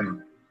 our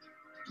family.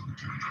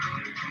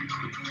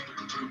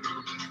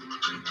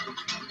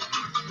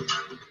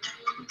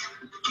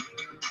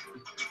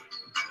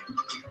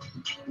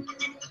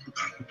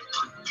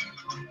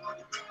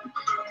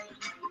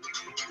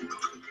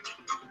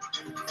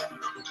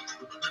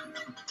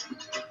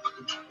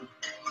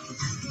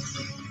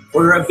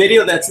 For a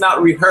video that's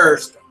not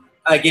rehearsed,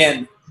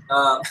 again,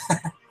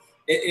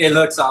 it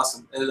looks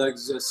awesome. It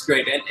looks just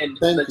great, and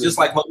just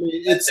like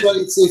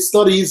it's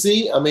not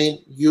easy. I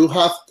mean, you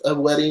have a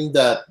wedding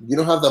that you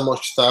don't have that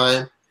much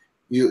time.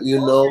 You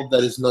know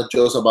that it's not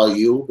just about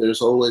you.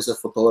 There's always a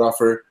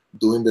photographer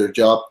doing their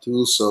job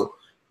too. So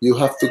you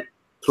have to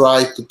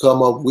try to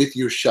come up with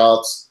your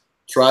shots.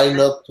 Try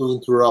not to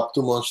interrupt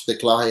too much the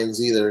clients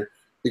either,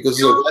 because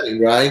it's a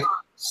wedding, right?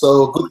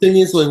 So good thing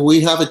is when we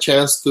have a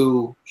chance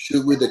to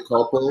shoot with the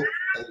couple,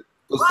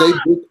 because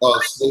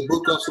they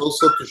book us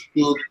also to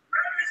shoot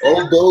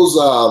all those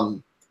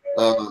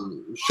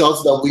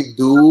shots that we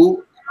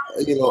do,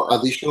 you know,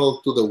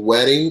 additional to the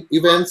wedding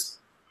events.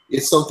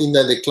 It's something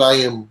that the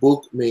client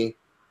booked me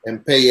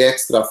and pay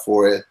extra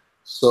for it.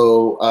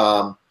 So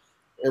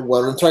and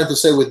what I'm trying to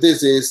say with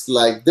this is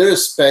like they're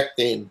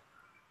expecting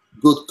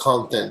good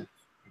content,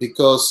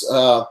 because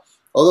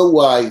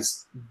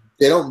otherwise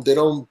they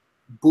don't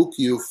book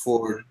you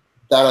for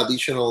that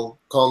additional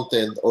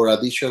content or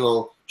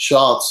additional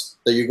shots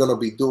that you're going to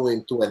be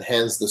doing to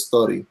enhance the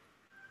story.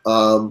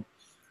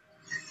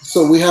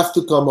 So we have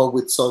to come up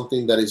with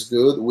something that is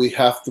good. We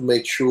have to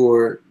make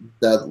sure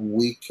that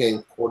we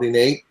can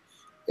coordinate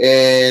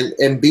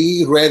and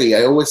be ready.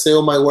 I always say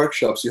on my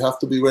workshops, you have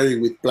to be ready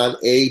with plan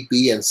A,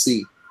 B, and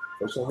C.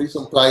 For some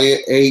reason, plan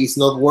A is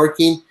not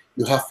working,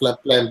 you have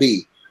plan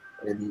B.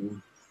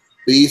 And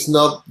B is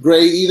not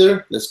great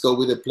either, let's go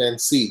with the plan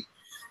C.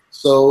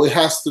 So it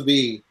has to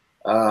be,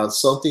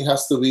 something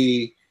has to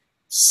be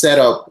set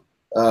up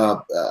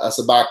as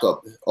a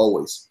backup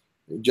always,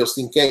 just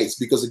in case,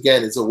 because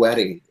again, it's a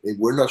wedding.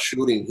 We're not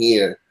shooting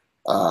here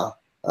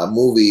a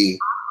movie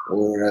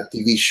or a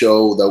TV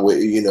show that we,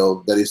 you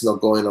know, that is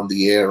not going on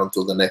the air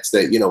until the next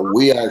day. You know,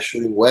 we are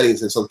shooting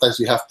weddings, and sometimes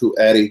you have to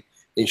edit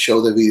and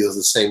show the videos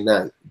the same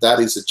night. That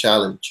is a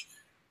challenge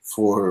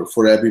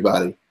for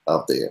everybody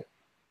out there.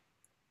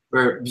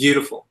 Very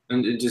beautiful,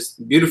 and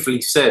just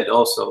beautifully said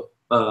also,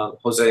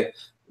 Jose.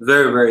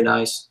 Very, very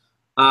nice.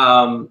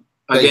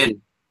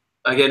 Again,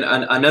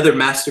 another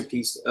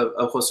masterpiece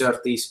of Jose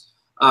Ortiz.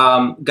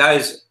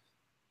 Guys,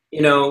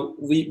 you know,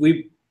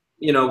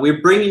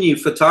 we're bringing you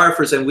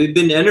photographers, and we've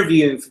been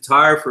interviewing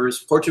photographers,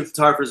 portrait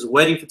photographers,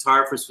 wedding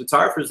photographers,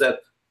 photographers that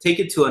take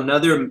it to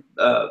another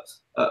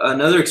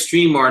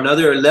extreme or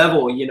another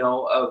level, you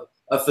know,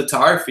 of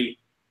photography.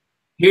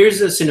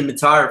 Here's a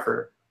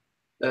cinematographer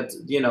that's,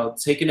 you know,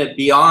 taking it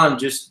beyond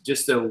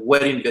just a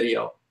wedding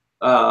video,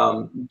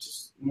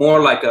 just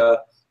more like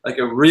a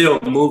real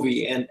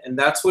movie, and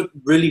that's what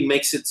really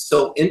makes it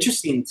so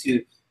interesting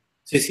to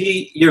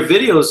see your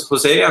videos,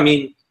 Jose. I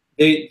mean,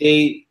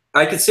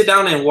 I could sit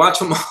down and watch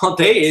them all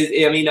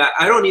day. I mean,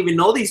 I don't even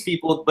know these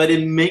people, but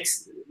it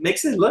makes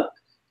it look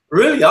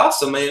really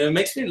awesome, and it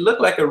makes it look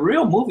like a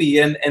real movie,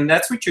 and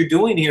that's what you're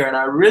doing here, and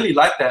I really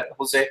like that,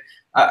 Jose.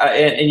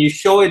 And you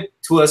show it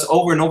to us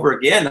over and over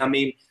again. I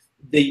mean,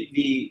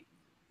 the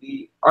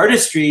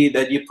artistry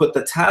that you put,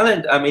 the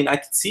talent, I mean, I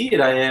can see it,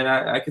 and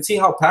I can see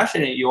how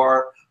passionate you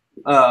are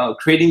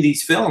creating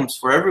these films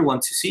for everyone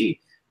to see.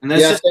 And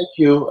that's just thank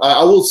you.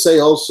 I will say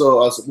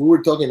also, as we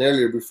were talking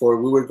earlier before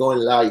we were going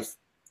live,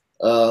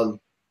 I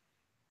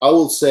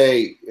will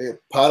say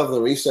part of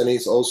the reason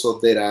is also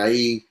that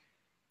I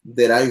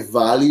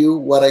value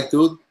what I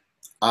do.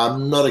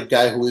 I'm not a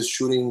guy who is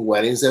shooting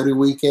weddings every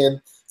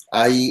weekend.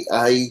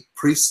 I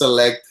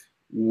pre-select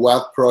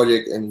what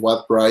project and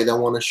what bride I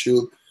want to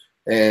shoot.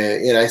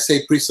 And I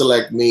say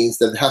pre-select means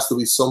that there has to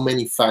be so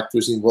many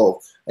factors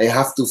involved. I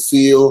have to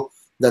feel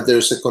that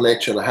there's a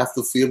connection. I have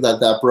to feel that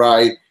that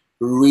bride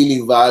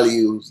really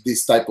values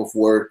this type of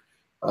work.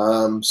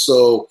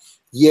 So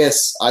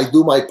yes, I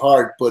do my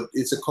part, but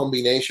it's a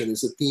combination.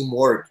 It's a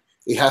teamwork.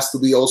 It has to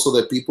be also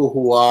the people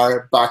who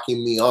are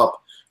backing me up.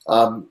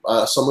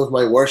 Some of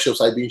my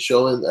workshops I've been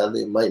showing,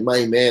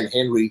 my man,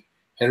 Henry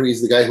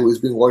is the guy who has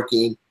been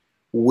working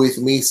with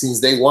me since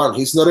day one.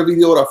 He's not a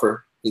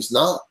videographer. He's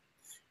not.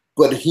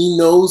 But he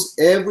knows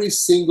every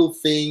single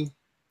thing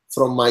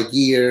from my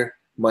gear,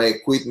 my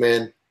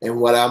equipment, and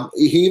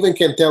he even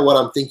can tell what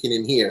I'm thinking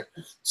in here.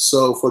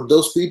 So for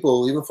those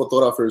people, even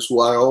photographers who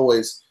are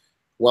always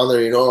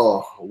wondering,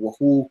 oh,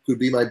 who could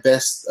be my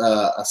best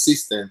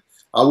assistant,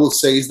 I will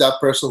say is that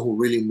person who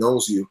really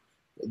knows you.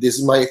 This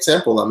is my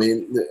example. I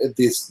mean,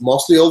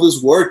 mostly all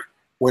this work,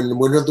 when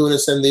we're not doing a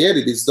Sunday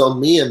edit, it's done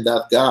me and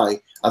that guy.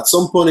 At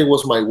some point it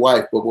was my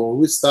wife, but when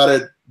we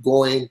started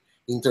going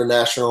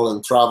international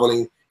and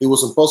traveling, it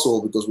wasn't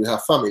possible because we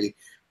have family.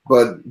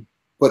 But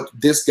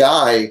this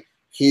guy,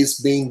 he's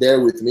been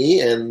there with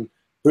me, and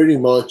pretty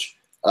much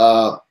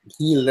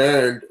he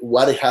learned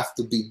what it has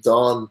to be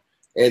done,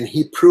 and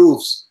he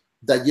proves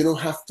that you don't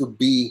have to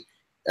be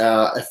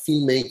a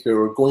filmmaker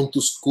or going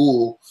to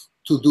school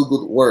to do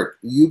good work.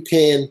 You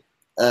can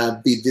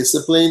be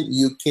disciplined.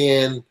 You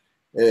can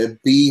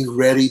be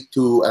ready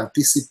to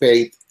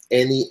anticipate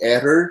any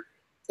error,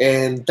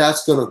 and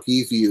that's going to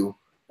give you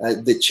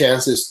the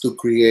chances to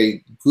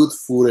create good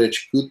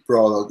footage, good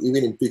product,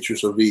 even in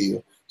pictures or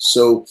video.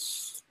 So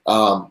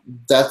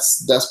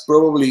that's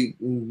probably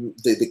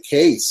the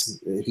case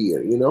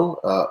here. You know,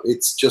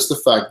 it's just the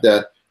fact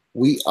that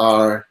we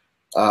are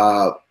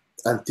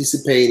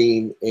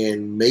anticipating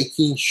and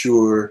making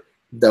sure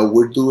that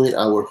we're doing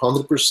our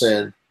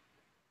 100%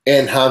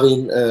 and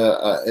having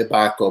a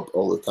backup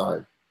all the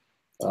time.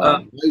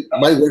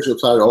 My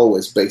workshops are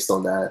always based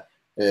on that.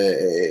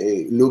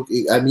 Look,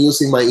 I'm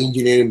using my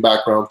engineering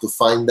background to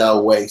find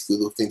out ways to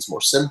do things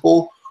more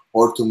simple,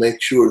 or to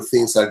make sure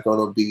things are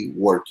going to be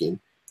working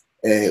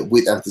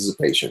with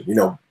anticipation. You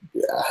know,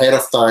 ahead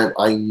of time,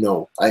 I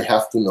know. I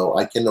have to know.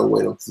 I cannot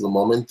wait until the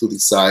moment to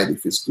decide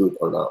if it's good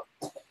or not.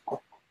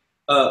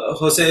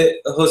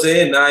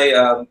 Jose and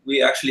I,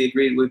 we actually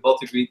agreed. We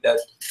both agreed that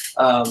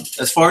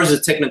as far as the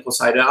technical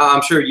side,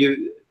 I'm sure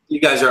you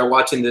guys are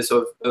watching this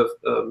of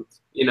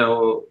you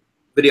know,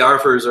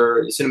 videographers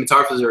or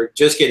cinematographers are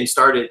just getting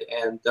started,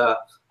 and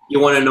you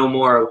want to know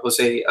more of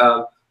Jose.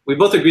 We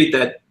both agreed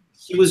that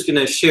he was going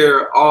to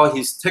share all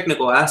his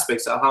technical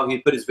aspects of how he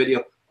put his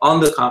video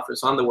on the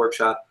conference, on the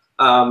workshop.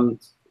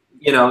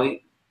 You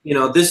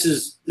know,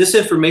 this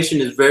information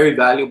is very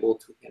valuable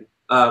to him.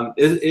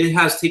 It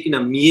has taken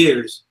him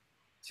years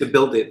to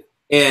build it,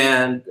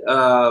 and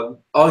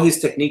all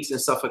his techniques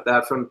and stuff like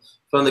that, from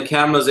the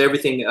cameras,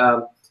 everything.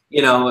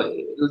 You know,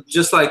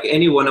 just like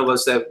any one of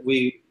us, that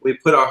we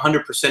put our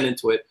 100%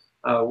 into it.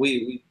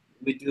 We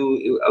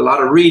do a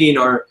lot of reading,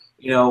 or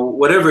you know,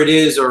 whatever it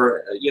is,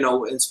 or you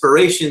know,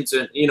 inspirations,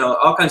 and you know,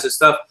 all kinds of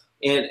stuff.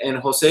 And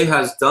Jose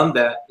has done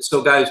that.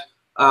 So guys,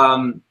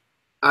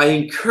 I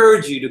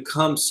encourage you to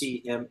come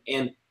see him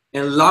and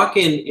lock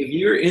in. If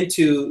you're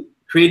into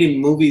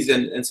creating movies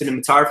and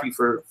cinematography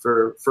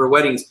for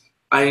weddings,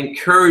 I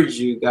encourage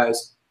you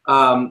guys.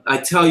 I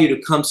tell you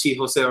to come see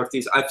Jose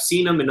Ortiz. I've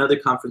seen him in other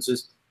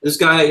conferences. This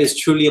guy is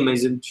truly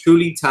amazing,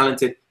 truly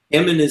talented.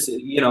 Him and his,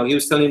 you know, he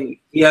was telling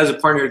me he has a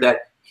partner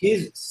that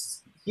he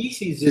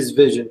sees his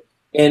vision,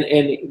 and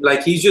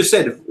like he just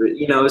said,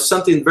 you know, it's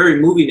something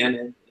very moving,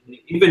 and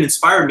even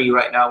inspired me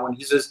right now when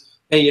he says,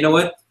 hey, you know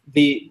what?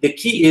 The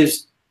key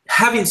is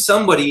having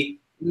somebody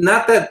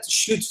not that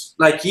shoots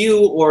like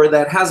you or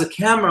that has a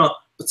camera,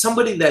 but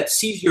somebody that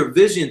sees your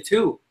vision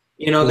too.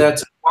 You know,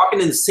 that's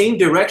walking in the same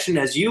direction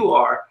as you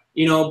are.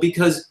 You know,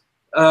 because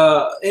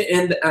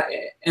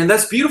and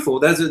that's beautiful.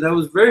 That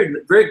was very,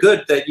 very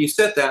good that you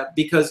said that,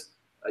 because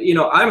you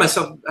know, I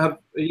myself have,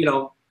 you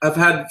know, I've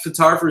had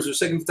photographers or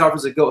second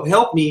photographers that go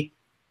help me,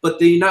 but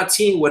they're not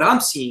seeing what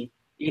I'm seeing.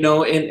 You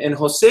know, and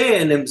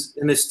Jose and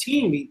his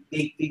team,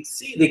 they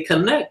see, they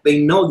connect, they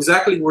know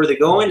exactly where they're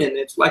going, and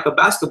it's like a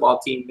basketball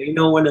team. They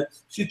know when to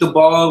shoot the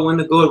ball, when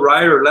to go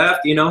right or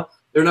left. You know,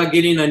 they're not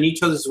getting in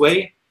each other's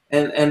way,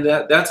 and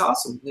that's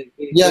awesome.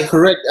 Yeah,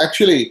 correct.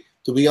 Actually,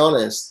 to be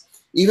honest,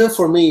 even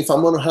for me, if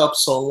I'm going to help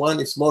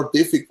someone, it's more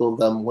difficult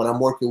than when I'm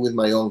working with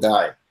my own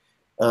guy,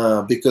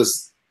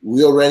 because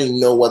we already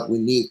know what we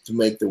need to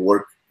make the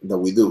work that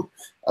we do.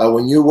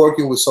 When you're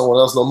working with someone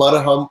else, no matter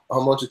how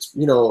much it's,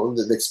 you know,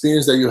 the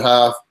experience that you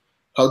have,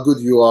 how good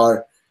you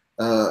are,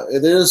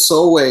 there's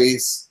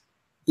always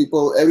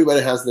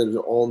everybody has their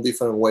own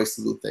different ways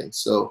to do things.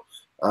 So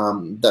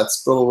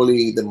that's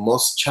probably the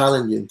most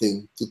challenging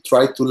thing, to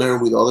try to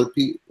learn with other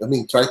people. I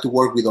mean, try to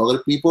work with other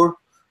people,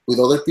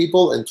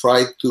 and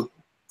try to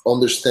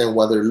understand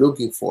what they're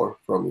looking for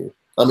from you.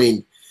 I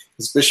mean,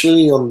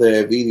 especially on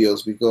the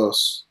videos,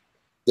 because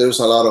there's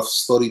a lot of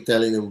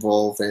storytelling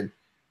involved, and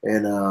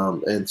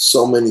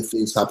so many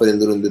things happening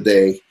during the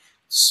day.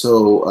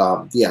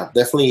 So yeah,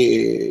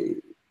 definitely,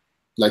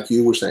 like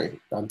you were saying,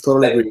 I'm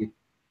totally agree.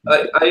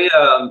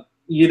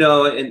 You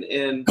know,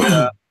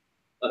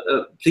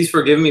 please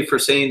forgive me for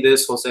saying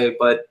this, Jose,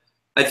 but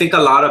I think a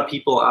lot of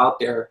people out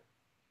there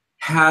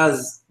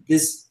has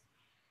this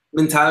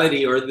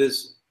mentality or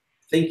this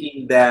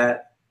thinking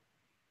that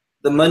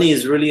the money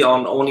is really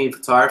on only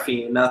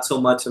photography and not so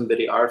much on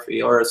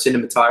videography or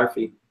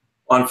cinematography,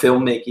 on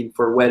filmmaking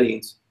for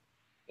weddings.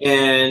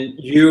 And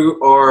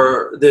you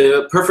are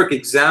the perfect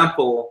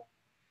example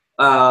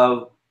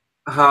of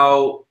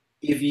how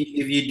if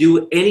you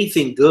do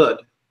anything good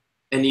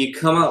and you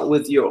come out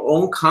with your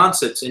own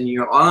concepts and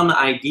your own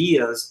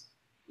ideas,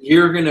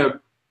 you're gonna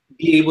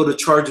be able to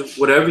charge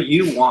whatever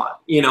you want,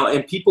 you know,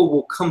 and people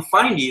will come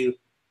find you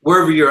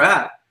wherever you're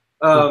at.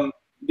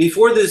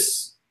 Before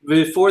this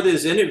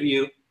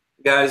interview,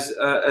 guys,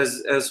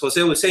 as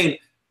Jose was saying,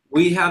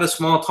 we had a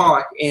small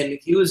talk, and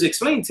he was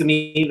explaining to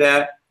me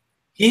that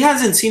he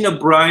hasn't seen a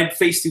bride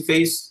face to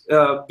face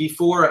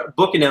before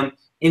booking him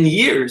in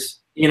years.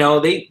 You know,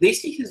 they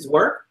see his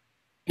work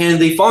and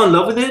they fall in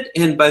love with it,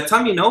 and by the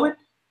time you know it,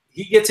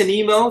 he gets an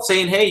email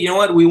saying, "Hey, you know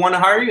what? We want to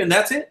hire you," and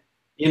that's it.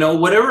 You know,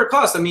 whatever it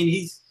costs. I mean,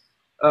 he's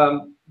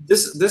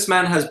this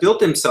man has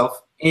built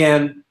himself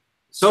and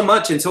so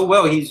much and so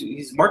well.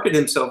 He's marketed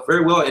himself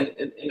very well, and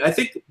I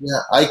think.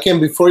 Yeah, I can.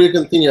 Before you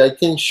continue, I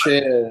can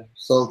share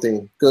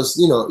something, because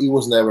you know it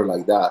was never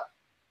like that.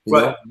 You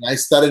know, when I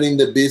started in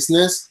the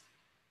business,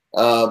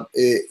 I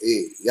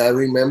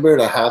remember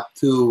I had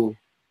to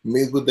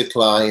meet with the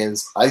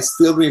clients. I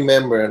still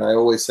remember, and I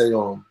always say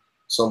on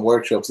some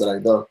workshops that I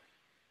done,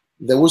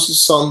 there was a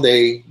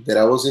Sunday that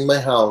I was in my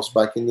house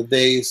back in the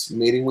days,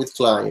 meeting with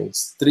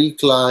clients, 3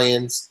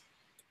 clients,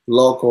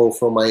 local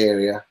from my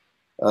area.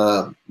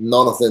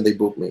 None of them, they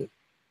booked me.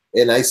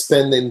 And I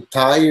spent the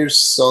entire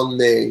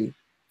Sunday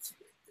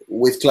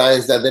with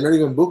clients that they don't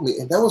even book me.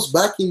 And that was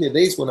back in the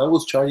days when I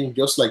was charging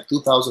just like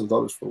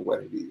 $2,000 for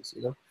wedding videos,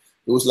 you know?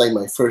 It was like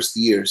my first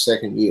year,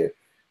 second year.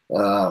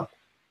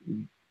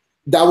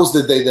 That was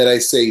the day that I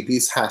say,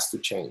 this has to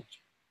change.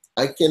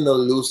 I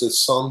cannot lose a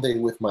Sunday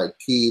with my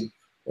kid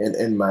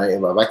and my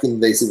back in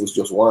the days it was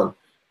just one,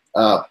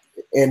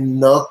 and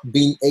not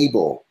being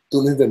able to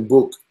even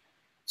book.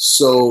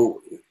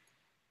 So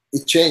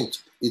it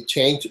changed. It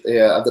changed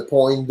at the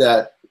point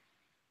that,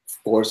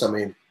 of course, I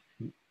mean,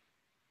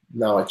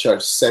 now I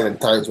charge 7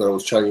 times what I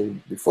was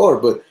charging before.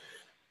 But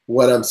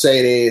what I'm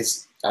saying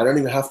is, I don't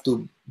even have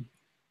to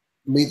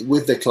meet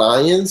with the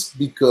clients,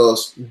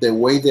 because the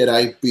way that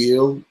I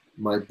build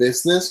my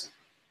business,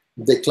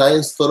 the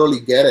clients totally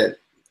get it.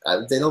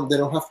 They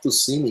don't have to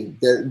see me.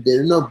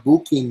 They're not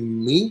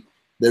booking me.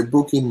 They're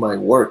booking my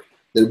work.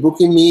 They're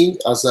booking me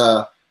as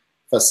a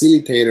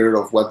facilitator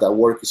of what that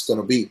work is going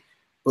to be.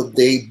 But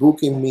they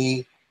booking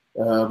me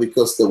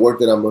because the work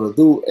that I'm going to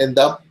do. And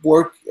that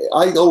work,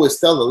 I always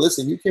tell them,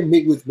 listen, you can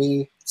meet with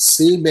me,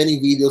 see many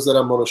videos that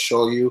I'm going to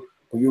show you,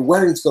 but your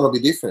wedding is going to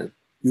be different.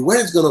 Your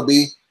wedding is going to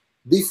be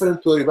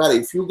different to everybody.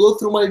 If you go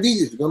through my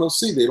videos, you're going to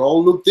see they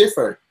all look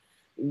different.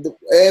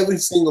 Every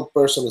single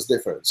person is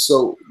different.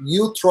 So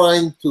you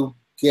trying to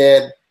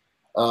get,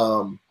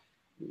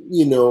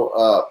 you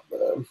know,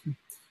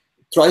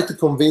 try to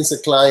convince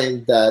a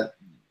client that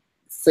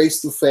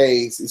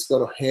face-to-face is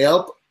going to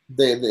help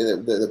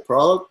the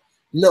product.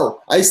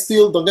 No, I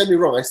still, don't get me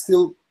wrong, I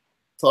still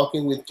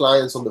talking with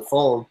clients on the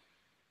phone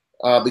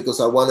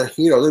because I want to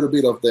hear a little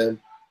bit of them,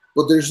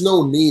 but there's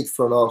no need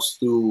for us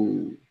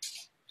to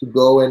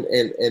go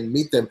and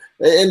meet them.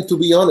 And to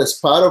be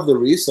honest, part of the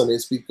reason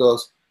is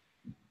because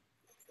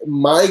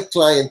my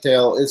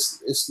clientele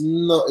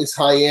is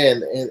high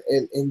end,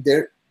 and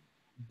they're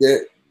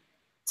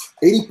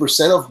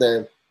 80% of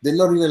them, they're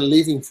not even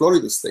live in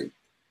Florida State.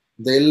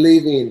 They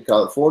live in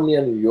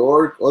California, New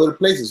York, other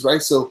places,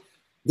 right? So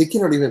they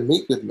cannot even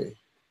meet with me.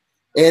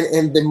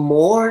 And the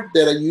more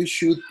that you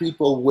shoot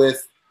people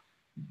with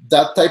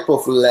that type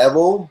of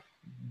level,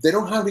 they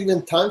don't have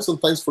even time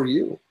sometimes for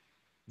you.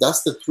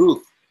 That's the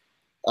truth.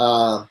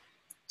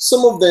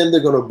 Some of them,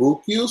 they're gonna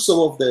book you, some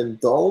of them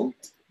don't,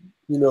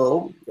 you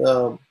know.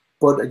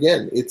 But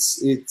again,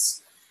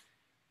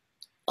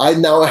 I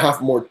now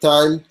have more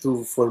time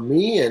for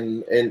me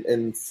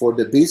and for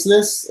the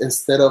business,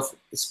 instead of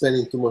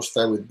spending too much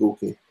time with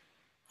booking.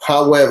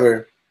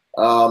 However,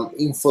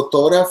 in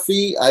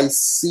photography, I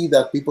see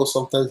that people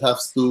sometimes have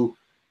to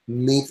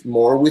meet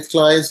more with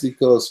clients,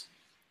 because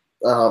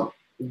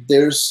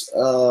there's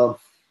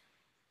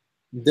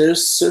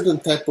certain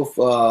type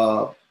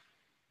of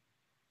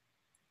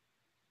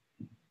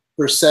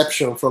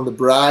perception from the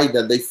bride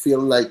that they feel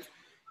like,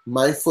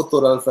 my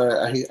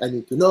photographer, I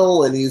need to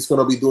know, and he's going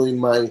to be doing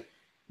my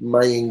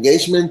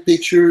engagement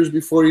pictures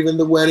before even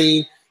the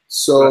wedding.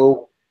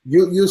 So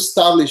you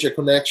establish a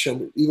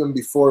connection even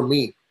before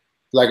me.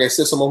 Like I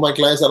said, some of my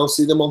clients, I don't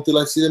see them until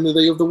I see them the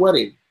day of the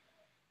wedding.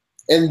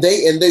 and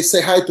they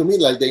say hi to me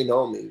like they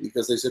know me,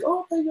 because they said,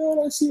 "Oh my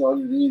God, I see all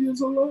your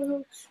videos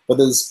online." But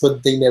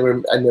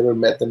I never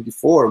met them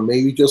before.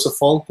 Maybe just a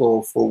phone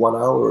call for 1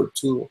 hour or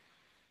two.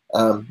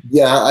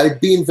 Yeah,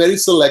 I've been very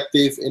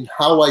selective in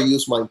how I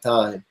use my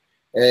time,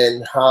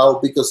 and how,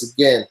 because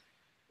again,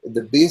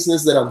 the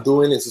business that I'm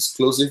doing is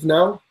exclusive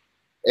now,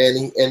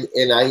 and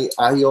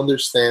I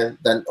understand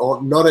that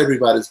not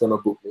everybody's gonna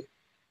book me.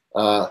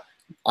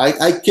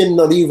 I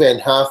cannot even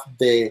have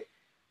the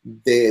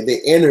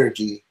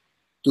energy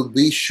to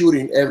be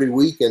shooting every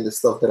weekend the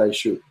stuff that I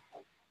shoot.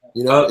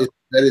 You know, it's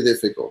very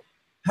difficult.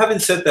 Having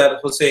said that,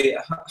 Jose,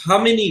 how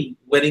many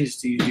weddings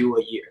do you do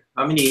a year?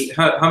 How many?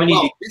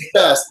 Well, this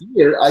past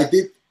year I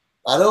did.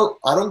 I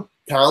don't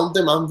count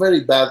them. I'm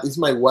very bad. It's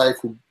my wife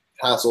who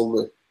has all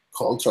the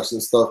contracts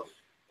and stuff.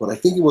 But I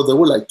think there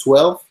were like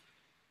 12.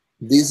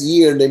 This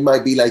year they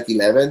might be like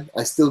 11.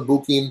 I still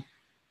booking.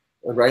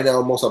 Right now,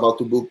 almost about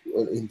to book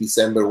in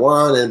December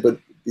 1, but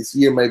this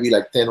year might be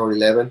like 10 or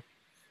 11.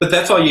 But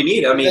that's all you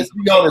need. I mean, let's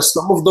be honest.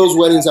 Some of those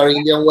weddings are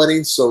Indian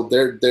weddings, so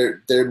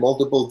they're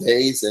multiple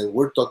days, and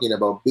we're talking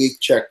about big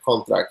check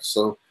contracts.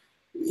 So,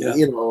 yeah.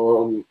 You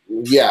know,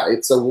 yeah,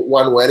 it's a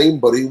one wedding,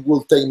 but it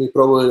will take me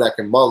probably like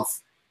a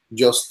month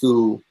just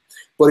to.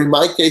 But in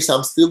my case,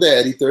 I'm still the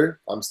editor.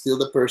 I'm still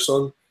the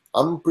person.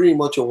 I'm pretty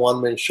much a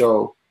one-man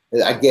show.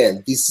 And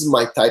again, this is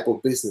my type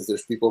of business.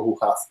 There's people who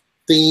have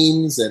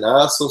teams and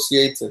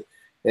associates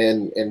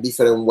and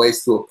different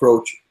ways to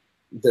approach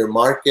their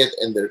market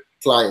and their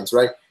clients,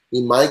 right?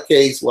 In my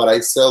case, what I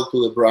sell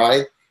to the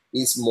bride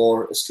is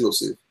more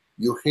exclusive.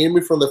 You hear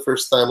me from the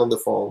first time on the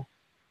phone.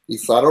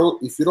 If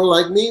you don't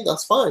like me,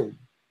 that's fine.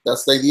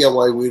 That's the idea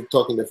why we're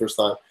talking the first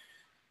time.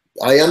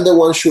 I am the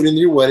one shooting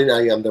your wedding.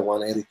 I am the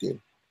one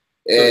editing.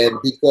 And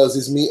because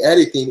it's me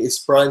editing, it's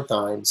prime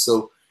time.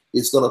 So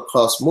it's going to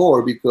cost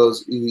more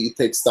because it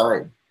takes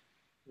time.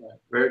 Yeah,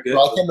 very good. So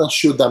I cannot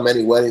shoot that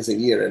many weddings a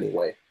year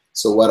anyway.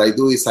 So what I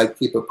do is I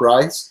keep a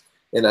price,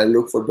 and I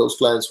look for those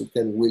clients who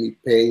can really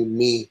pay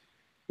me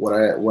what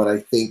I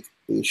think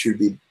they should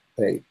be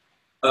paid.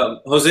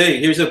 Jose,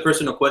 here's a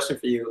personal question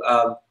for you.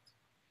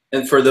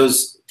 And for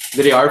those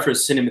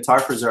videographers,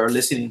 cinematographers that are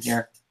listening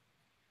here,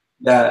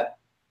 that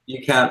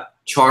you can't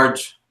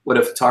charge what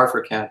a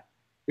photographer can.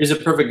 Here's a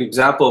perfect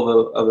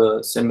example of a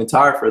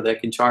cinematographer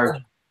that can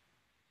charge,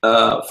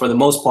 for the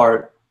most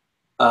part,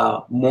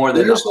 more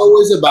than. There's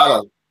always a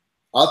balance.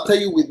 I'll tell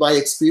you, with my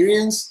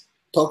experience,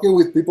 talking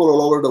with people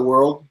all over the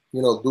world,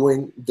 you know,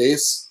 doing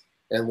this,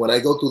 and when I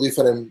go to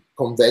different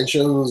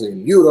conventions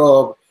in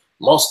Europe,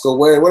 Moscow,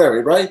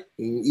 wherever, right?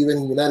 Even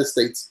in the United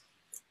States,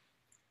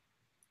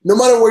 no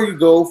matter where you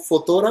go,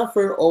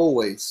 photographer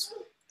always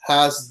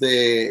has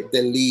the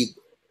lead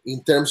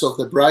in terms of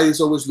the bride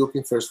is always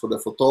looking first for the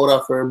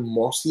photographer,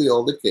 mostly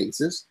all the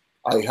cases.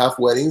 I have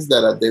weddings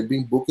that they've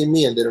been booking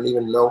me and they don't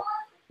even know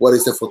what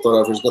is the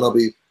photographer is going to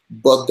be.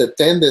 But the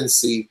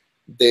tendency,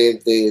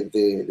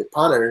 the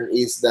pattern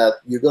is that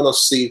you're going to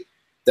see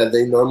that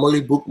they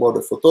normally book more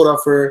the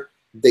photographer.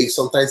 They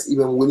sometimes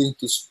even willing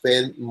to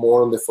spend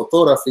more on the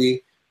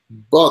photography.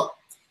 But,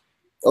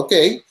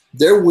 okay,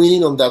 they're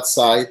winning on that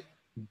side.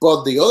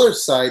 But the other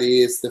side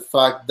is the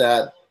fact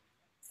that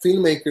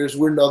filmmakers,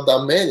 we're not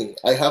that many.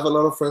 I have a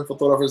lot of friend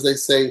photographers, they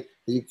say,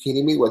 "Are you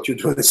kidding me? What you're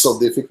doing is so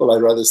difficult.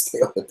 I'd rather stay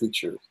on the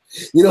picture."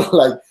 You know,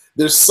 like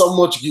there's so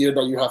much gear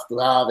that you have to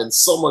have and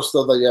so much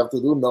stuff that you have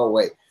to do. No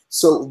way.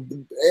 So,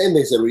 and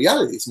it's a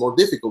reality. It's more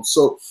difficult.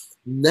 So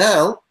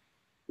now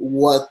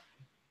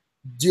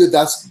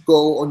that's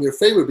go on your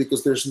favor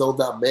because there's not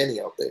that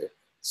many out there.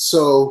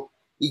 So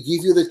it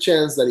gives you the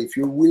chance that if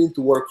you're willing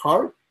to work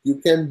hard, you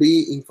can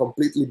be in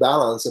completely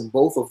balance and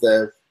both of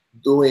them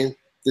doing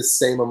the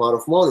same amount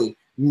of money.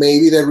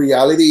 Maybe the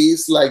reality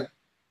is like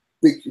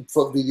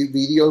for the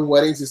video and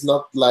weddings is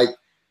not like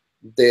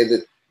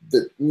the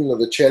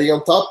cherry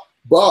on top,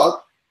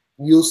 but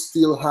you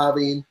still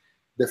having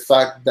the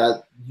fact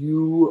that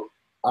you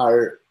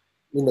are,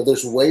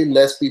 there's way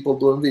less people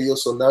doing videos,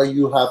 so now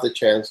you have the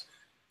chance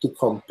to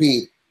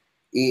compete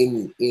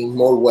in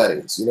more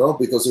weddings,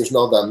 because there's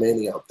not that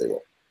many out there.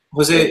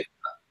 Jose,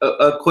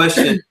 a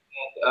question.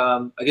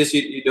 I guess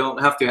you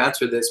don't have to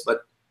answer this,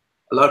 but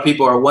a lot of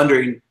people are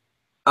wondering,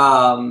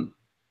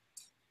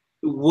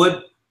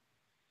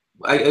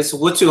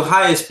 what's your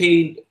highest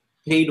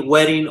paid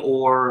wedding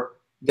or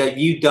that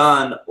you've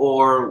done,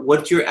 or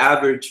what's your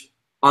average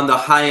on the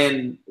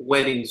high-end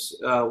weddings?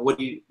 What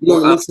do you?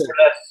 Listen,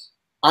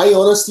 I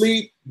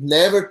honestly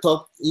never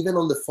talk, even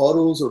on the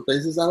photos or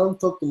places, I don't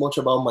talk too much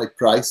about my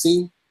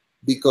pricing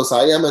because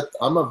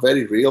I'm a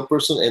very real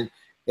person,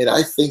 and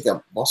I think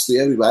mostly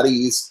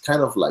everybody is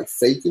kind of like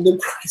faking their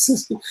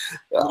prices.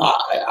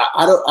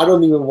 I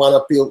don't even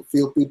want to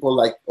feel people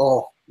like,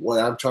 oh, what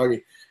I'm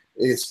charging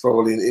is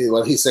probably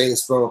what he's saying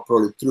is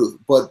probably truth.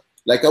 But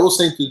like I was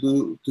saying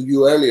to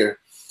you earlier,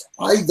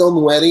 I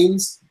done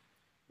weddings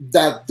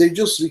that they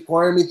just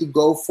require me to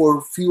go for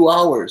a few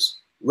hours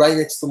right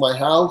next to my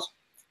house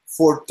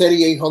for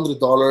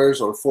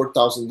 $3,800 or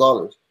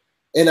 $4,000.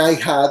 And I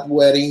had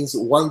weddings,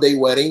 one-day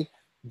wedding,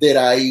 that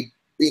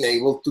been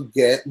able to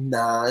get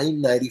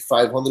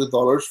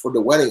 $9,500 for the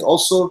wedding.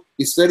 Also,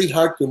 it's very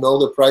hard to know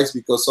the price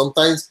because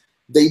sometimes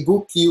they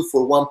book you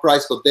for one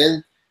price, but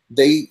then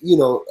they, you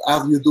know,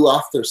 have you do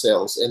after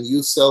sales and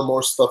you sell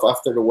more stuff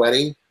after the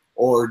wedding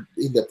or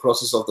in the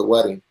process of the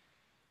wedding.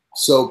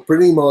 So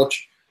pretty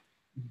much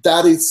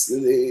that is,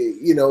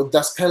 you know,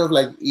 that's kind of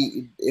like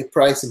a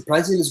pricing.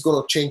 Pricing is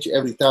going to change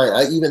every time.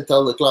 I even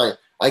tell the client,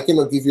 I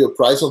cannot give you a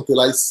price until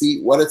I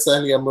see what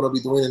exactly I'm going to be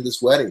doing in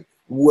this wedding.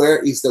 Where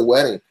is the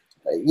wedding?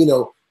 You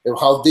know, and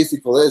how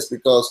difficult it is,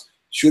 because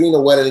shooting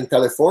a wedding in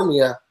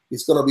California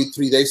is going to be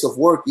 3 days of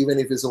work, even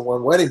if it's a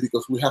one wedding,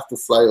 because we have to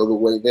fly all the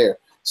way there.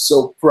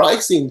 So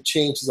pricing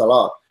changes a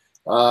lot.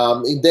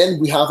 And then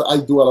I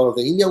do a lot of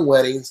the Indian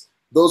weddings.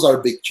 Those are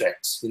big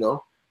checks, you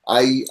know.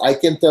 I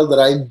can tell that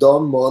I've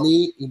done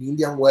money in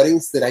Indian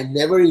weddings that I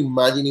never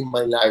imagined in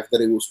my life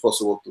that it was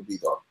possible to be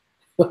done.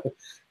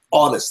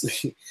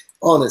 honestly,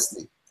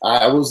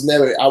 I was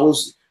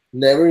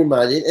never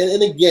imagined.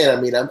 And again,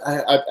 I mean,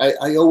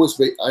 I always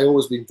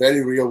been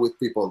very real with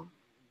people.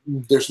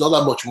 There's not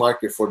that much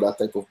market for that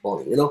type of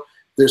money. You know,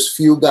 there's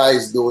few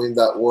guys doing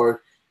that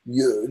work.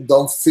 You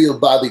don't feel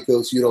bad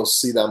because you don't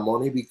see that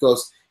money,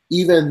 because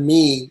even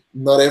me,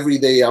 not every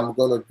day I'm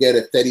gonna get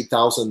a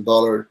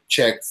 $30,000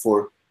 check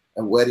for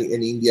a wedding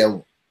in India,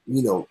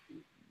 you know,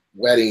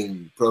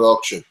 wedding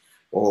production,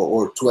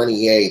 or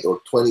 28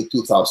 or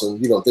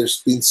 22,000. You know,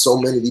 there's been so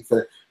many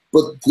different,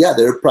 but yeah,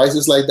 there are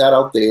prices like that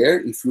out there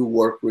if you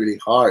work really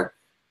hard.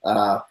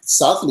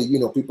 Sadly, you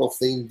know, people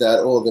think that,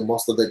 oh, the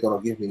most that they're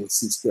gonna give me is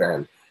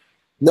 $6,000.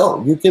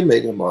 No, you can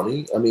make the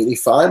money. I mean,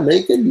 if I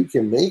make it, you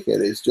can make it.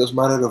 It's just a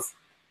matter of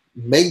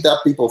make that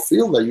people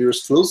feel that you're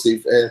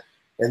exclusive,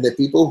 and the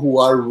people who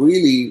are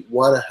really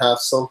want to have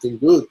something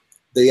good,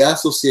 they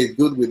associate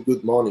good with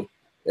good money.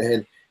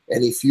 And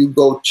if you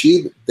go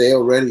cheap, they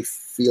already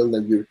feel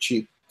that you're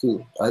cheap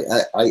too.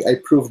 I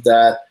proved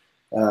that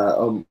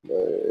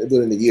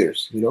during the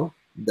years, you know.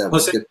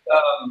 Jose,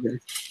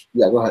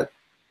 yeah, go ahead.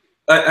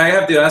 I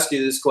have to ask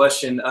you this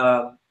question.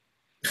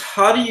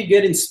 How do you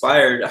get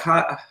inspired?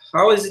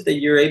 How is it that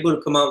you're able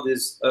to come out with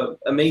this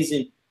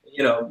amazing,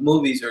 you know,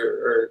 movies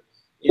or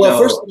you know?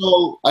 First of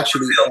all,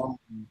 actually,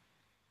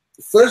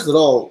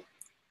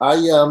 I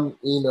am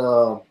in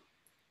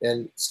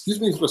and excuse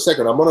me for a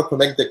second, I'm gonna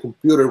connect the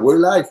computer. We're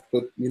live,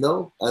 but you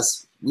know,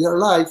 as we are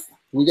live,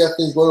 we got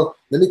things going on.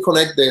 Let me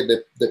connect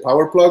the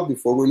power plug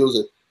before we lose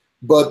it.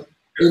 But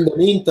in the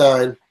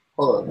meantime,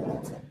 hold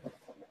on.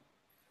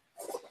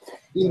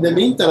 In the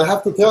meantime, I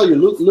have to tell you,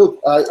 look,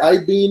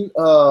 I've been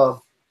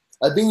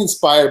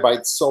inspired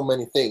by so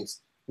many things.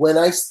 When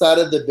I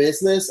started the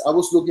business, I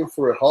was looking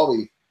for a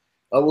hobby.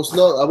 I was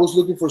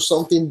looking for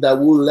something that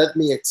would let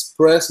me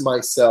express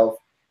myself.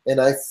 And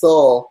I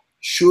thought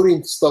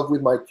shooting stuff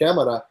with my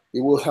camera,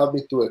 it will help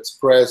me to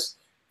express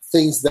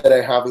things that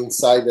I have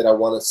inside that I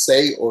want to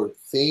say or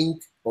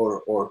think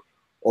or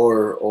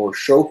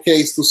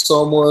showcase to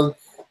someone.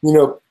 You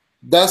know,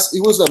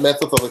 it was a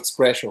method of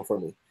expression for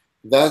me.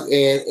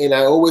 And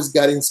I always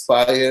got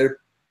inspired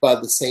by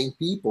the same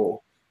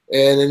people.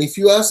 And if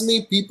you ask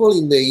me, people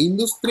in the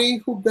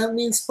industry who got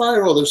me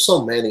inspired, oh, there's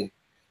so many.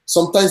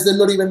 Sometimes they're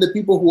not even the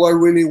people who are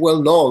really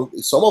well known.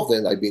 Some of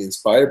them I've been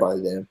inspired by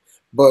them,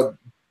 but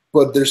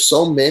there's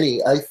so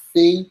many. I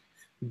think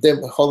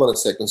hold on a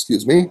second,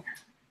 excuse me.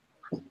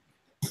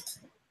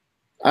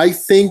 I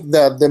think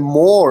that the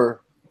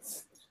more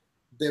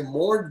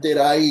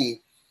that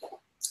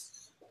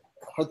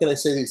how can I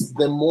say this?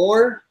 The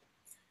more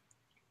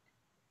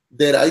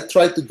that I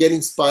try to get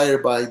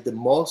inspired by the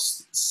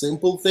most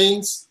simple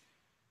things,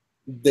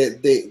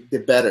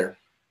 the better.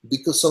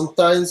 Because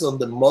sometimes on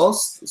the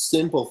most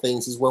simple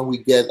things is when we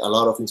get a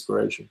lot of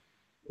inspiration.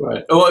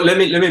 Right. Oh, let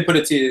me put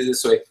it to you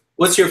this way.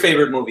 What's your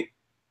favorite movie?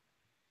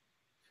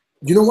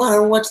 You know what? I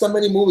don't watch that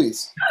many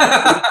movies.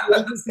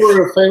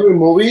 For a favorite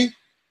movie,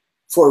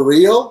 for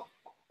real,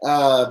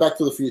 Back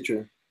to the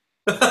Future.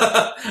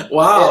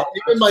 Wow.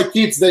 And even my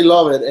kids, they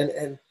love it.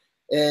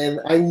 And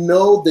I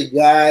know the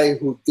guy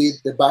who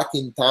did the Back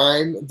in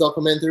Time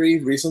documentary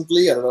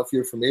recently. I don't know if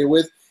you're familiar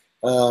with.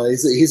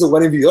 He's a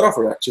wedding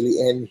videographer, actually.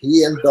 And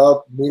he ended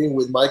up meeting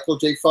with Michael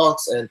J.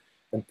 Fox and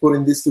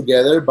putting this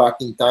together, Back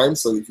in Time.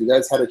 So if you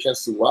guys had a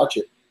chance to watch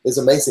it, it's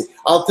amazing.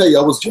 I'll tell you,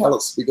 I was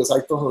jealous because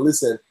I told him,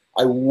 listen,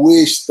 I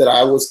wish that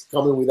I was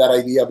coming with that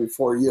idea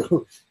before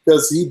you,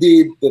 because he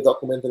did the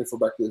documentary for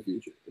Back to the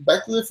Future.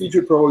 Back to the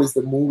Future probably is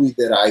the movie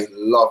that I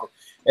love.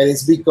 And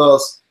it's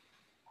because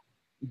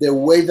the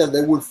way that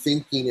they were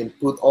thinking and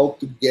put all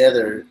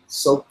together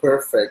so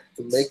perfect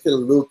to make it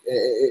look,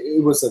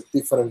 it was a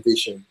different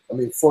vision. I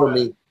mean, for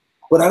me.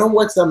 But I don't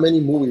watch that many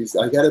movies.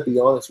 I gotta be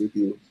honest with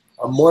you.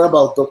 I'm more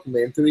about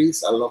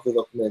documentaries. I love the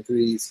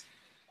documentaries.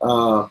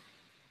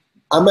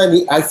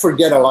 I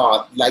forget a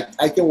lot. Like,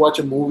 I can watch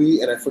a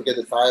movie and I forget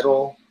the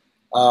title.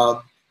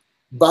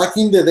 Back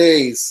in the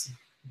days,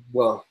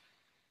 well,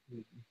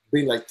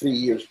 been like 3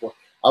 years ago,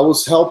 I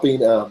was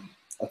helping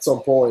at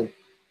some point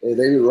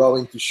David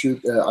Robin to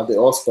shoot at the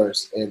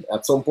Oscars, and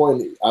at some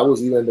point I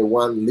was even the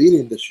one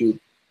leading the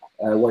shoot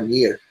 1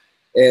 year.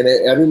 And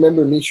I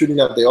remember me shooting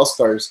at the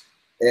Oscars,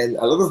 and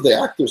a lot of the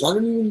actors, I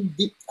didn't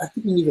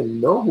even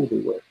know who they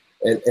were.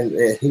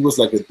 And he was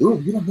like,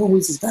 dude, you don't know who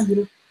is this guy? You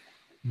know?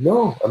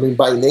 No, I mean,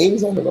 by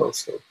names, I don't know.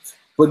 So,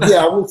 but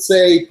yeah, I would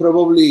say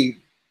probably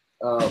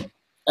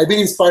I've been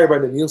inspired by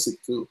the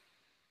music too.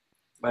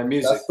 By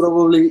music. That's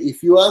probably,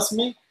 if you ask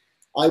me,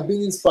 I've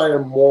been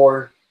inspired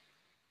more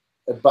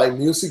by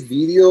music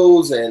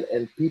videos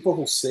and people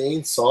who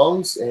sing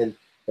songs and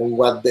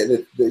what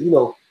you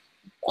know.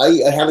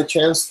 I had a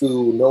chance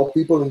to know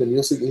people in the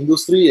music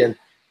industry and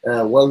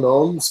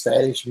well-known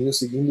Spanish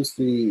music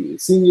industry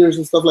singers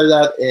and stuff like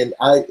that. And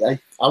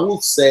I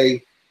will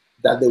say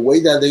that the way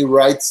that they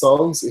write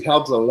songs, it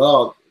helps a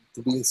lot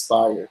to be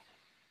inspired.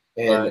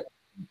 And Right.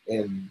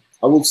 and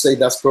I would say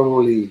that's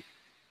probably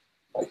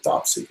my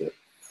top secret.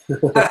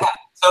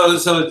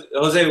 So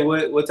Jose,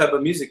 what type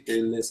of music do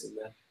you listen,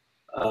 man?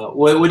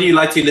 What do you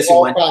like to listen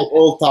when?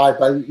 All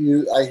type.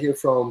 I hear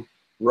from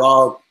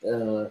rock,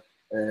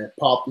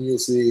 pop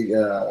music,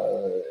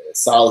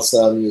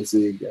 salsa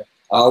music.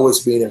 I always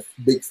been a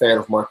big fan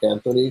of Mark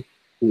Anthony,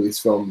 who is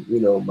from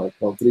my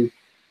country,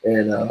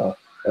 and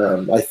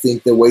I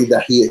think the way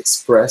that he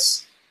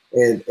express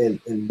and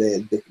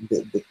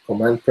the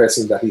command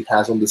presence that he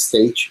has on the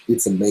stage,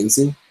 it's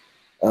amazing.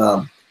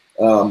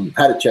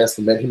 Had a chance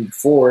to meet him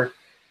before,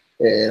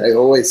 and I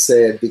always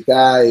said the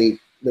guy,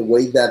 the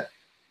way that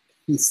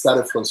he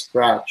started from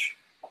scratch.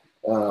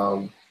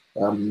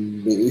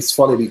 It's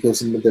funny because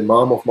the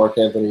mom of Mark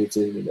Anthony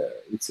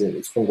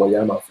it's from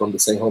Guayama, from the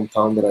same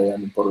hometown that I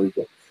am in Puerto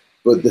Rico.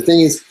 But the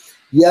thing is,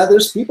 yeah,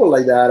 there's people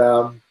like that.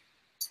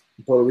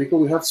 In Puerto Rico,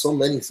 we have so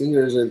many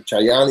singers, and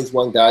Chayanne is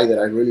one guy that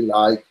I really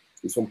like.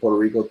 He's from Puerto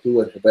Rico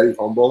too, and very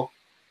humble.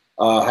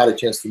 Had a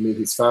chance to meet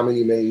his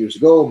family many years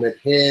ago. Met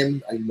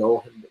him. I know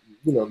him,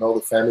 know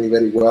the family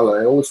very well.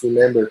 And I always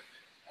remember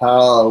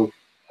how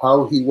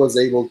he was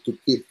able to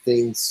keep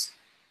things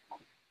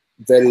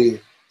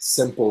very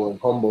simple and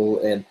humble,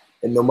 and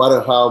no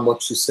matter how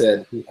much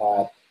success he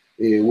had,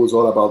 it was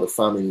all about the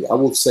family. I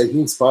would say he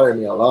inspired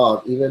me a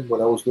lot, even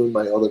when I was doing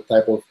my other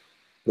type of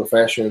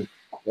profession.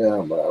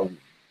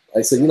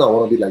 I said, I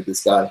want to be like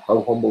this guy,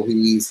 how humble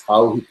he is,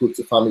 how he puts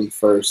the family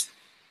first,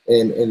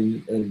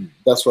 and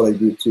that's what I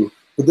do too.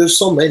 But there's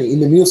so many in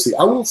the music.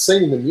 I will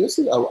say in the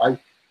music,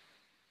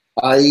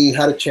 I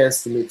had a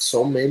chance to meet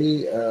so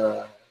many,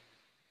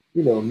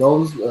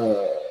 known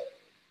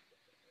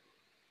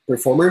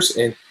performers,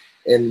 and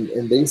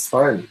they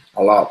inspire me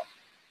a lot.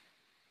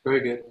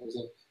 Very good,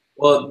 Jose.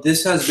 Well,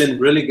 this has been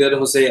really good,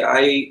 Jose.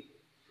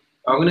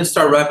 I'm going to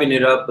start wrapping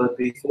it up, but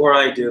before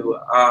I do,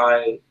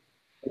 I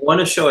want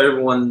to show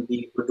everyone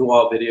the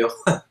boudoir video.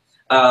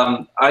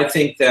 I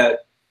think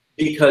that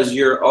because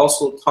you're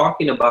also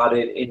talking about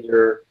it in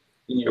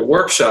your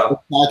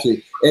workshop.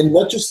 Exactly, and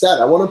not just that.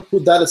 I want to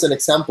put that as an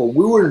example.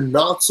 We were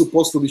not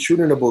supposed to be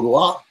shooting a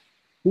boudoir.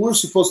 We were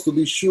supposed to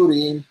be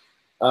shooting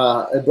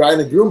a bride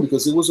and groom,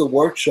 because it was a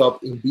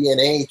workshop in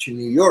B&H in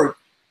New York,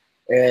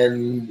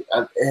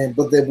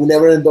 but then we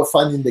never ended up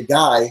finding the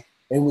guy,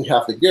 and we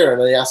have the girl.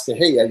 And I asked her,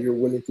 "Hey, are you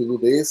willing to do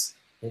this?"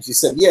 And she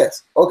said,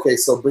 "Yes." Okay,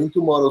 so bring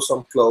tomorrow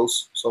some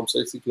clothes, some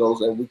sexy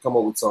clothes, and we come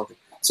up with something.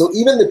 So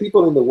even the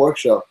people in the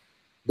workshop,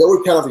 they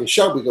were kind of in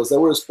shock, because they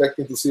were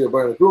expecting to see a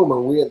bride and groom,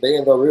 and they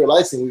ended up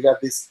realizing we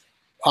got this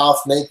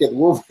half-naked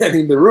woman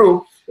in the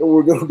room, and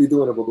we're going to be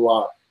doing a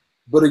boudoir.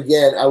 But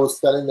again, I was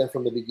telling them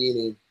from the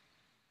beginning,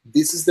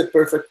 this is the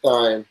perfect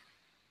time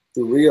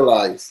to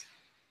realize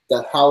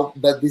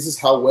that this is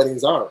how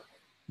weddings are.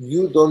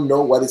 You don't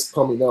know what is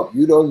coming up.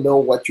 You don't know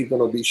what you're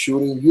going to be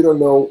shooting. You don't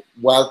know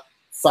what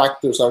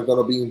factors are going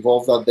to be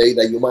involved that day,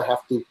 that you might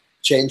have to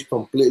change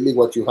completely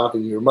what you have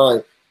in your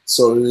mind.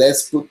 So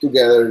let's put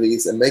together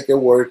this and make it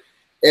work,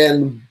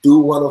 and do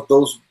one of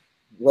those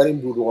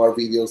wedding boudoir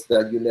videos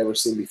that you've never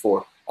seen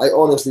before. I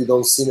honestly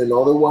don't seen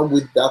another one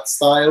with that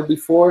style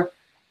before.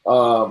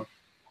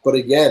 But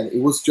again,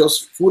 it was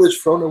just footage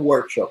from a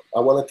workshop.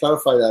 I want to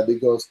clarify that,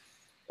 because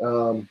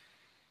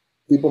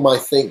people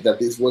might think that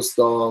this was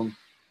done,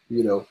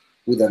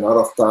 with a lot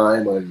of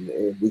time and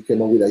we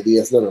came up with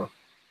ideas. No,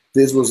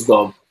 this was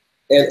done.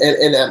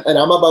 And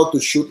I'm about to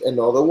shoot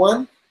another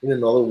one in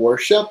another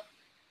workshop.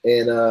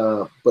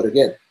 But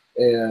again,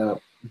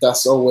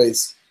 that's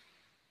always,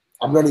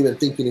 I'm not even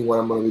thinking what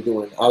I'm going to be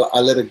doing.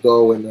 I'll let it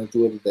go, and I'll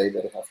do it the day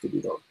that it has to be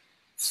done.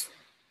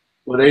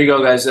 Well, there you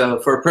go, guys.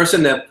 For a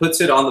person that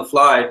puts it on the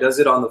fly, does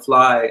it on the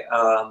fly,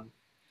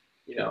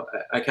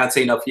 I can't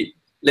say enough.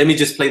 Let me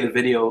just play the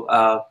video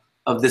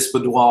of this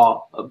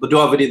boudoir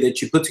video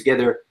that you put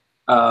together.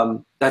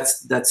 That's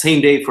that same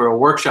day for a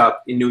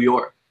workshop in New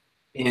York.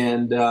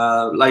 And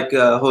like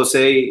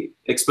Jose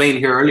explained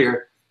here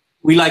earlier,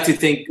 we like to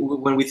think,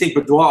 when we think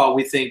boudoir,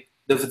 we think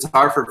the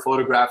photographer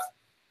photographed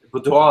the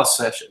boudoir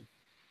session.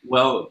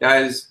 Well,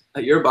 guys,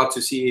 you're about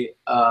to see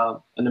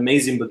an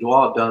amazing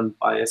boudoir done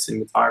by a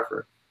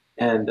cinematographer,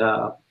 and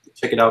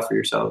check it out for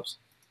yourselves.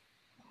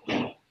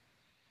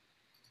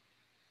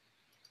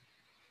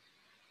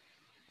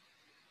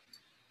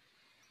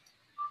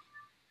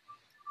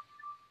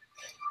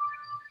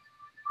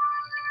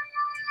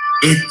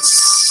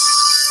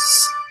 It's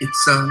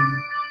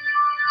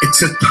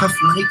it's a tough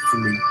night for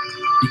me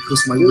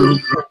because my little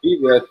girl.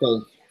 I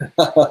think.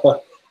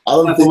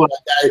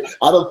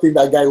 I don't think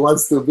that guy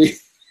wants to be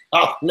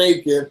half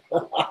naked.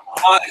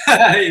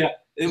 Yeah.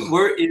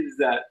 Where is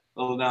that?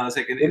 Hold on a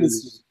second.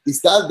 Is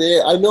that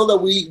there? I know that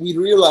we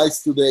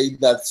realized today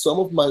that some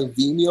of my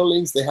Vimeo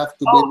links, they have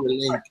to be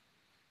relinked.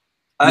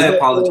 I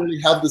apologize.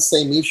 We have the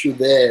same issue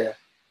there.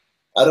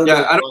 I don't know.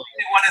 I don't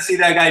really want to see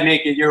that guy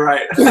naked. You're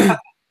right.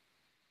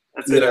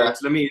 That's it. Yeah.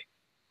 Let me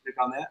click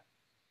on that.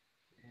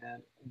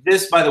 And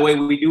this, by the way,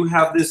 we do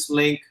have this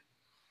link.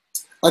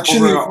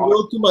 Actually, if you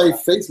go to my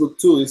Facebook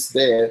too, it's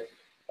there.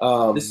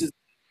 This is.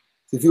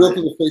 If you go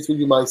to the Facebook,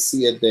 you might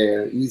see it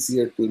there.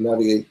 Easier to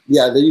navigate.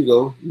 Yeah, there you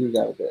go. You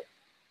got it there.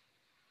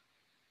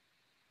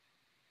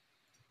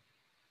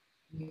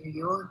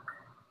 Нью-Йорк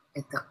 –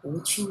 это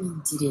очень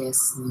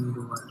интересный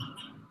город.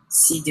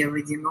 Сидя в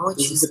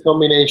одиночестве. This is a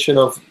combination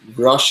of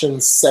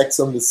Russian Sex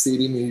on the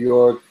City, New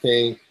York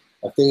thing.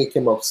 I think it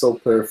came up so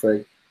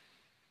perfect.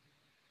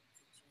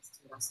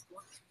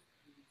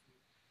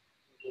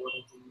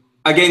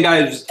 Again,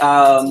 guys,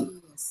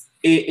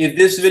 if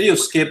this video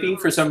is skipping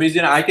for some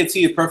reason, I can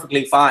see it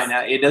perfectly fine.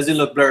 It doesn't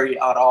look blurry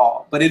at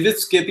all. But if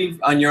it's skipping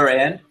on your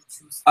end,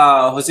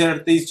 Jose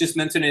Ortiz just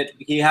mentioned it.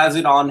 He has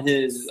it on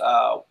his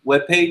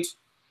webpage.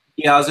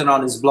 He has it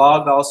on his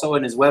blog also,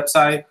 and his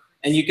website.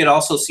 And you can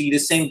also see the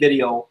same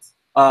video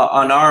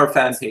on our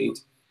fan page,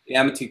 the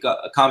Amity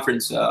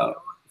Conference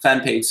fan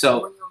page.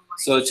 So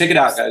check it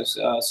out, guys.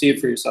 See it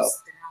for yourself.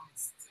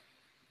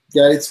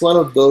 Yeah, it's one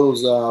of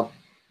those.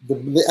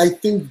 I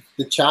think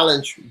the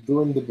challenge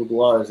doing the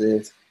boudoirs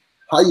is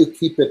how you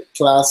keep it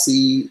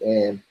classy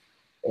and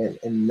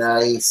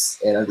nice,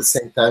 and at the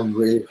same time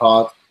really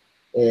hot,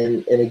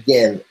 and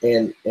again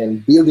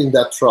building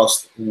that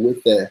trust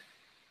with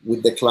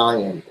the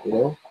client. You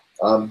know,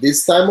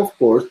 this time, of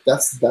course,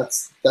 that's not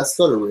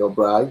a real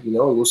bride. You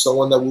know, it was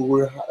someone that we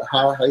were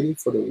hiding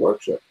for the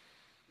workshop,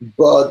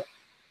 but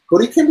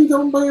it can be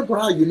done by a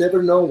bride. You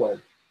never know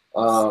when.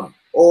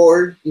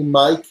 Or in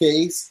my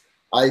case,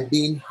 I've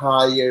been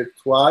hired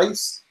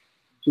twice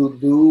to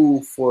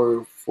do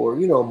for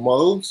you know,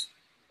 models,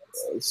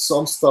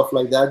 some stuff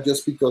like that,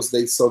 just because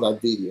they saw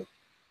that video,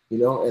 you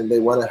know, and they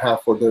want to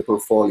have for their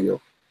portfolio.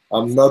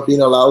 I'm not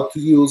being allowed to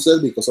use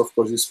it because, of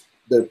course, it's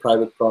their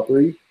private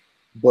property,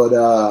 but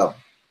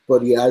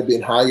yeah, I've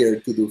been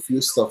hired to do a few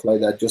stuff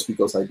like that just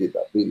because I did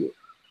that video.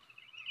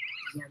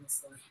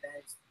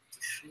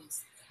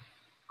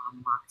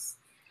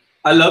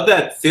 I love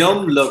that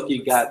film look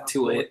you got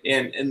to it,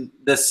 and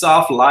the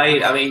soft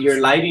light. I mean, your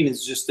lighting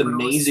is just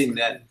amazing.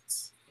 That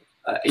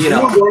you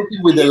know, we were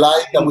working with the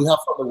light that we have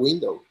from the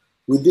window.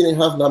 We didn't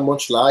have that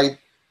much light.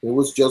 It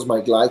was just my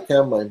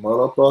Glycam, my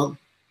monopod,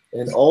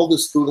 and all the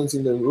students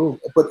in the room.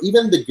 But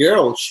even the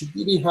girl, she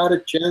didn't have a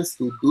chance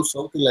to do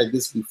something like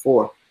this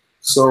before.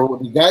 So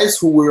the guys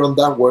who were on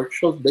that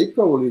workshop, they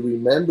probably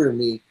remember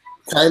me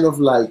kind of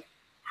like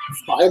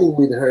fighting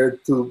with her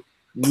to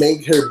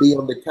make her be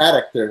on the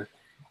character.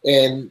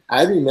 And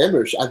I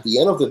remember at the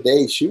end of the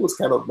day, she was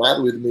kind of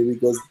mad with me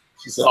because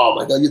she said, "Oh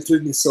my God, you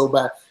treated me so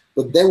bad."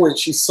 But then when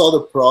she saw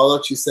the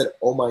product, she said,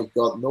 "Oh my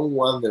God, no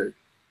wonder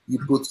you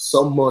put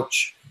so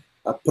much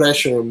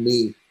pressure on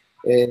me."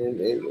 And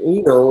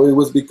you know, it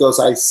was because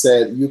I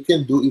said, you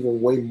can do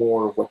even way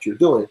more of what you're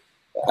doing.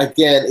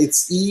 Again,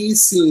 it's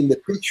easy in the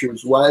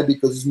pictures. Why?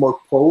 Because it's more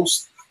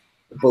post.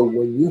 But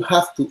when you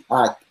have to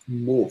act,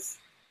 move,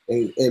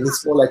 and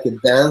it's more like a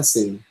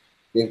dancing,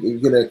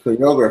 you know,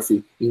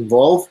 choreography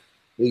involved,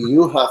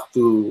 you have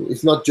to,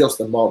 it's not just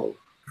a model,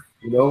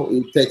 you know,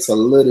 it takes a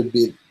little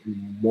bit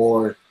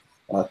more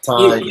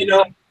time.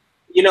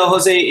 You know,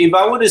 Jose, if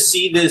I were to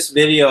see this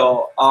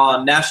video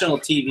on national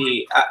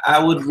TV,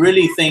 I would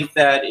really think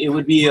that it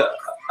would be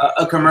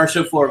a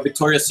commercial for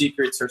Victoria's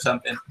Secrets or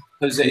something.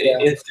 Because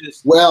it's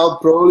just... Well,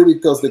 probably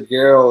because the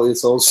girl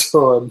is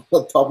also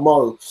a top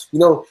model. You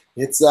know,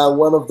 it's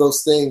one of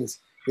those things.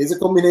 It's a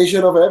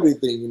combination of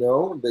everything, you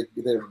know,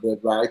 the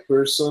right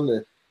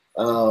person.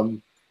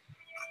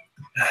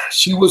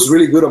 She was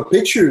really good on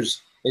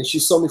pictures, and she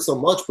saw me so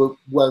much. But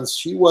once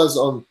she was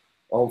on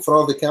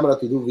front of the camera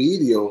to do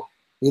video,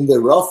 in the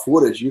raw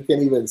footage, you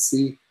can even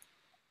see,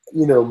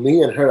 you know,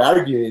 me and her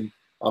arguing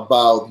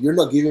about, "You're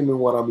not giving me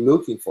what I'm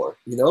looking for,"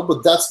 you know.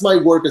 But that's my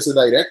work as a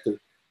director.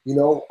 You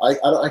know,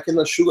 I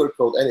cannot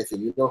sugarcoat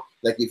anything. You know,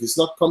 like if it's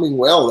not coming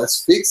well,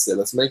 let's fix it.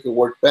 Let's make it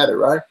work better,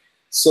 right?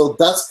 So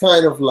that's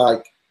kind of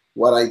like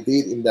what I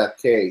did in that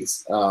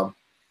case.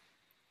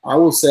 I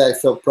will say I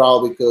felt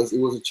proud because it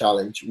was a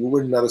challenge. We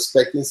were not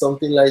expecting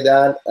something like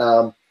that.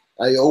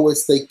 I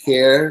always take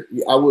care.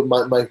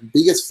 My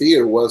biggest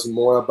fear was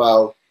more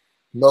about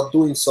not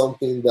doing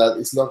something that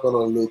is not going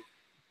to look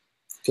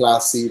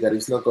classy, that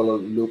is not going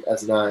to look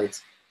as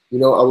nice. You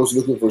know, I was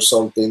looking for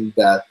something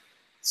that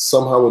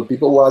somehow when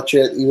people watch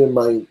it, even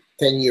my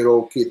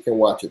 10-year-old kid can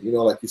watch it. You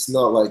know, like it's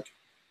not like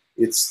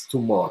it's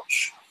too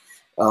much.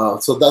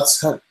 So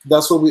that's how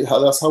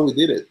we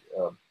did it,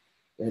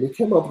 and it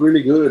came up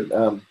really good.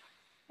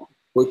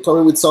 We're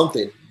coming with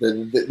something.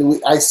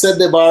 I set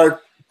the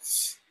bar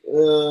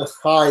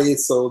high,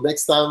 so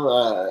next time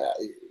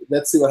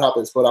let's see what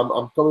happens. But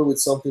I'm coming with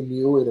something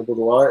new in the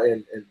boudoir,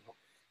 and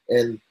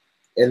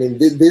in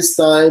this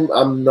time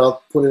I'm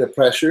not putting a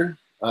pressure.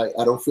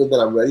 I don't feel that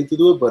I'm ready to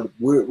do it, but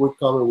we're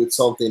coming with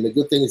something. The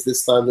good thing is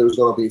this time there's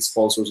going to be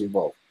sponsors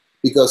involved,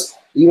 because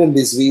even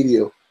this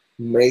video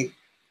made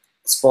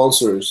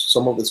sponsors,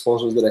 some of the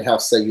sponsors that I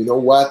have said, you know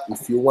what,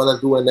 if you want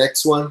to do a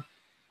next one,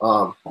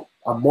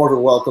 I'm more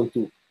than welcome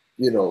to,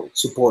 you know,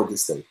 support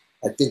this thing.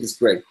 I think it's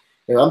great.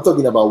 And I'm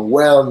talking about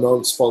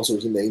well-known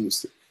sponsors in the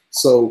industry.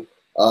 So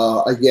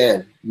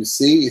again, you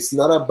see, it's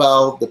not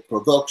about the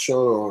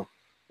production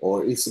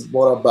or it's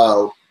more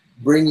about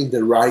bringing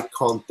the right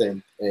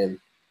content and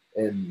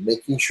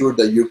making sure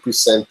that you're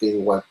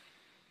presenting what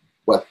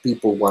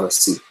people want to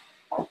see.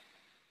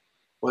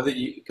 Well,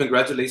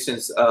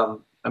 congratulations.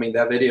 I mean,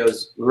 that video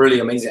is really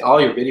amazing. All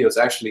your videos,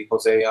 actually,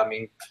 Jose. I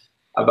mean,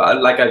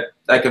 like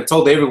I've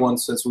told everyone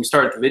since we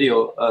started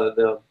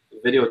the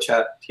video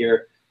chat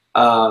here.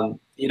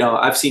 You know,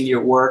 I've seen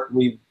your work.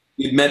 We've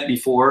met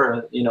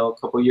before, you know, a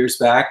couple of years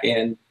back,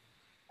 and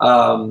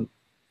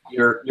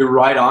you're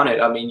right on it.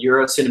 I mean,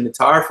 you're a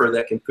cinematographer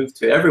that can prove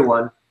to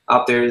everyone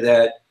out there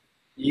that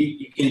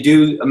you can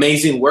do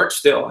amazing work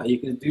still. You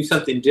can do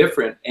something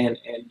different, and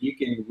you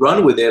can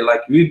run with it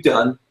like you've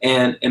done,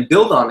 and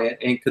build on it,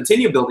 and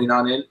continue building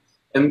on it,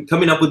 and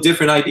coming up with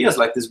different ideas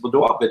like this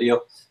boudoir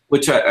video,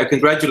 which I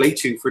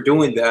congratulate you for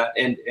doing that.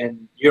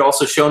 And you're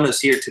also showing us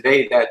here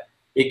today that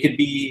it could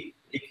be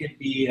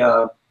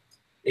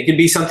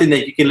something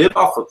that you can live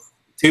off of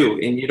too,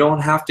 and you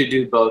don't have to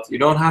do both. You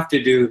don't have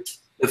to do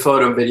the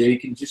photo and video. You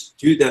can just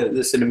do the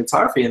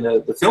cinematography and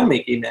the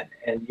filmmaking,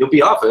 and you'll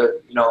be off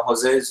it. You know,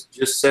 Jose's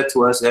just said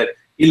to us that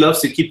he loves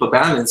to keep a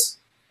balance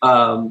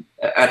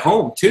at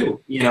home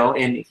too, you know,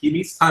 and he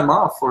needs time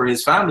off for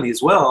his family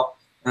as well.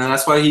 And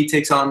that's why he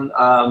takes on,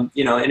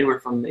 you know, anywhere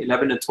from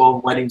 11 to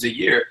 12 weddings a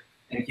year,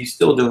 and he's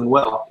still doing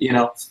well, you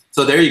know.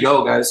 So there you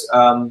go, guys.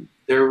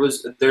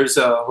 There's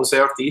Jose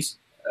Ortiz,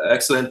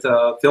 excellent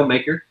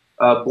filmmaker,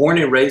 born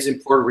and raised in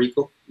Puerto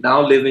Rico, now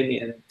living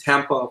in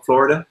Tampa,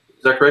 Florida.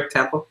 Is that correct,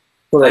 Tampa?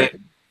 Correct.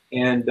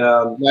 And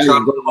yeah.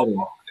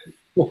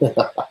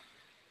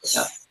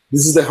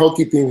 This is the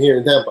hockey team here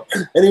in Tampa.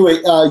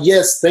 Anyway,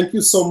 yes, thank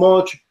you so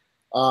much.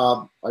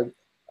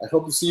 I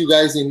hope to see you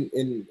guys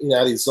in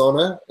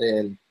Arizona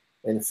and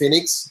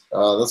Phoenix.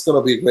 That's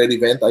going to be a great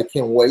event. I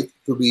can't wait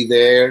to be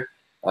there.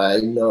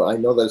 I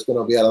know there's going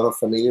to be a lot of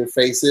familiar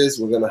faces.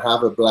 We're going to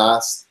have a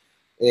blast,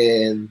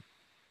 and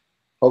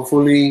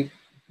hopefully,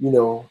 you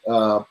know,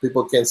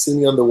 people can see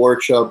me on the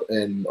workshop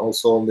and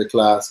also on the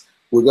class.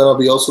 We're going to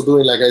be also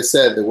doing, like I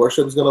said, the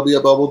workshop is going to be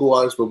about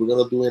boudoirs, but we're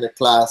going to do in a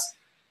class,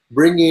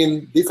 bring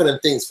in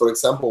different things. For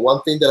example,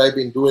 one thing that I've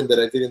been doing that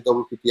I did in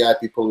WPTI,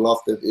 people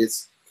loved it,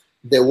 is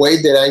the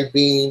way that I've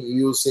been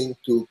using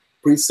to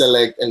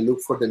pre-select and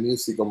look for the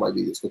music on my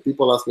videos. Because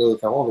people ask me all the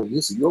time, oh, the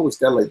music, you always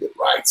got like the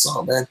right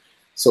song, man.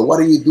 So what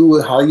do you do,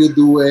 how you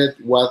do it,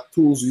 what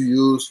tools you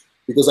use?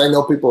 Because I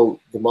know people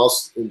who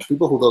does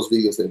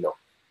videos, they know.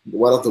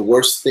 One of the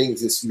worst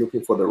things is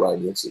looking for the right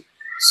music.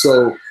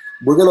 So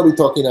we're going to be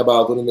talking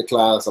about during the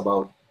class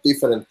about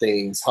different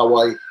things, how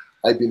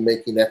I've been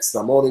making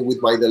extra money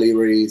with my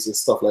deliveries and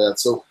stuff like that.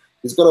 So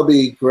it's going to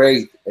be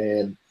great.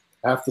 And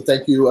I have to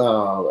thank you,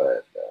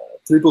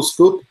 Triple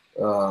Scoop.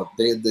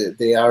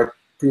 They are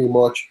pretty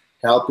much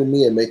helping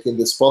me and making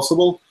this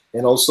possible.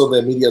 And also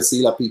the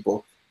Mediazilla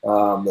people.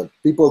 The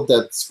people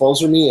that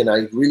sponsor me and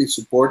I really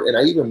support, and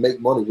I even make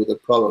money with the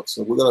products.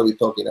 So we're going to be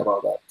talking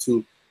about that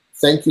too.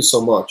 Thank you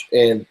so much.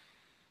 And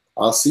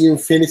I'll see you in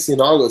Phoenix in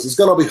August. It's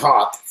going to be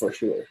hot for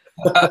sure.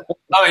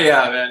 Oh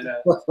yeah, man.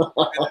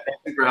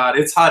 Super hot.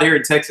 It's hot here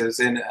in Texas,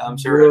 and I'm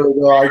sure.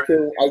 No, I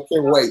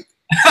can't wait.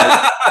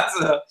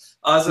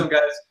 Awesome,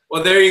 guys.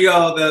 Well, there you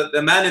go.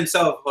 The man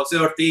himself, Jose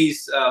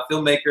Ortiz,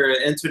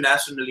 filmmaker,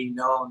 internationally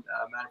known.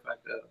 Matter of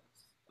fact,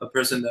 a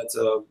person that's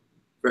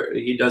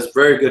he does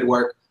very good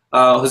work.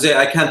 Jose,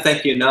 I can't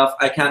thank you enough.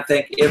 I can't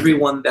thank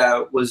everyone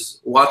that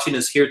was watching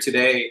us here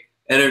today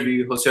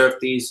interview Jose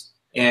Ortiz,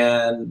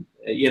 and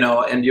you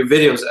know, and your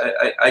videos.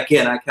 I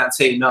can't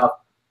say enough.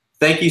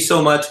 Thank you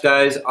so much,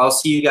 guys. I'll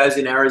see you guys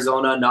in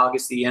Arizona in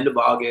August, the end of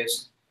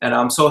August, and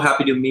I'm so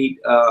happy to meet.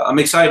 I'm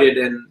excited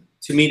and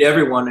to meet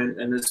everyone,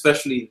 and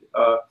especially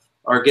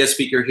our guest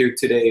speaker here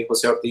today,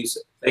 Jose Ortiz.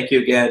 Thank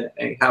you again,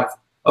 and have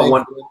a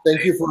wonderful day.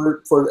 Thank you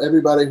for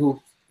everybody who,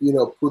 you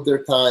know, put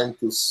their time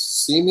to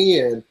see me,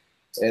 and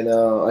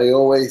I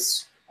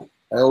always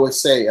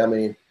say, I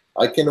mean,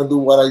 I cannot do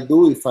what I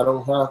do if I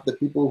don't have the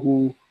people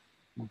who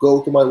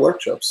go to my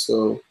workshops.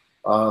 So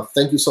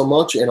thank you so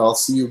much, and I'll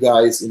see you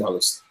guys in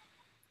August.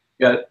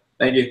 Good.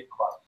 Thank you.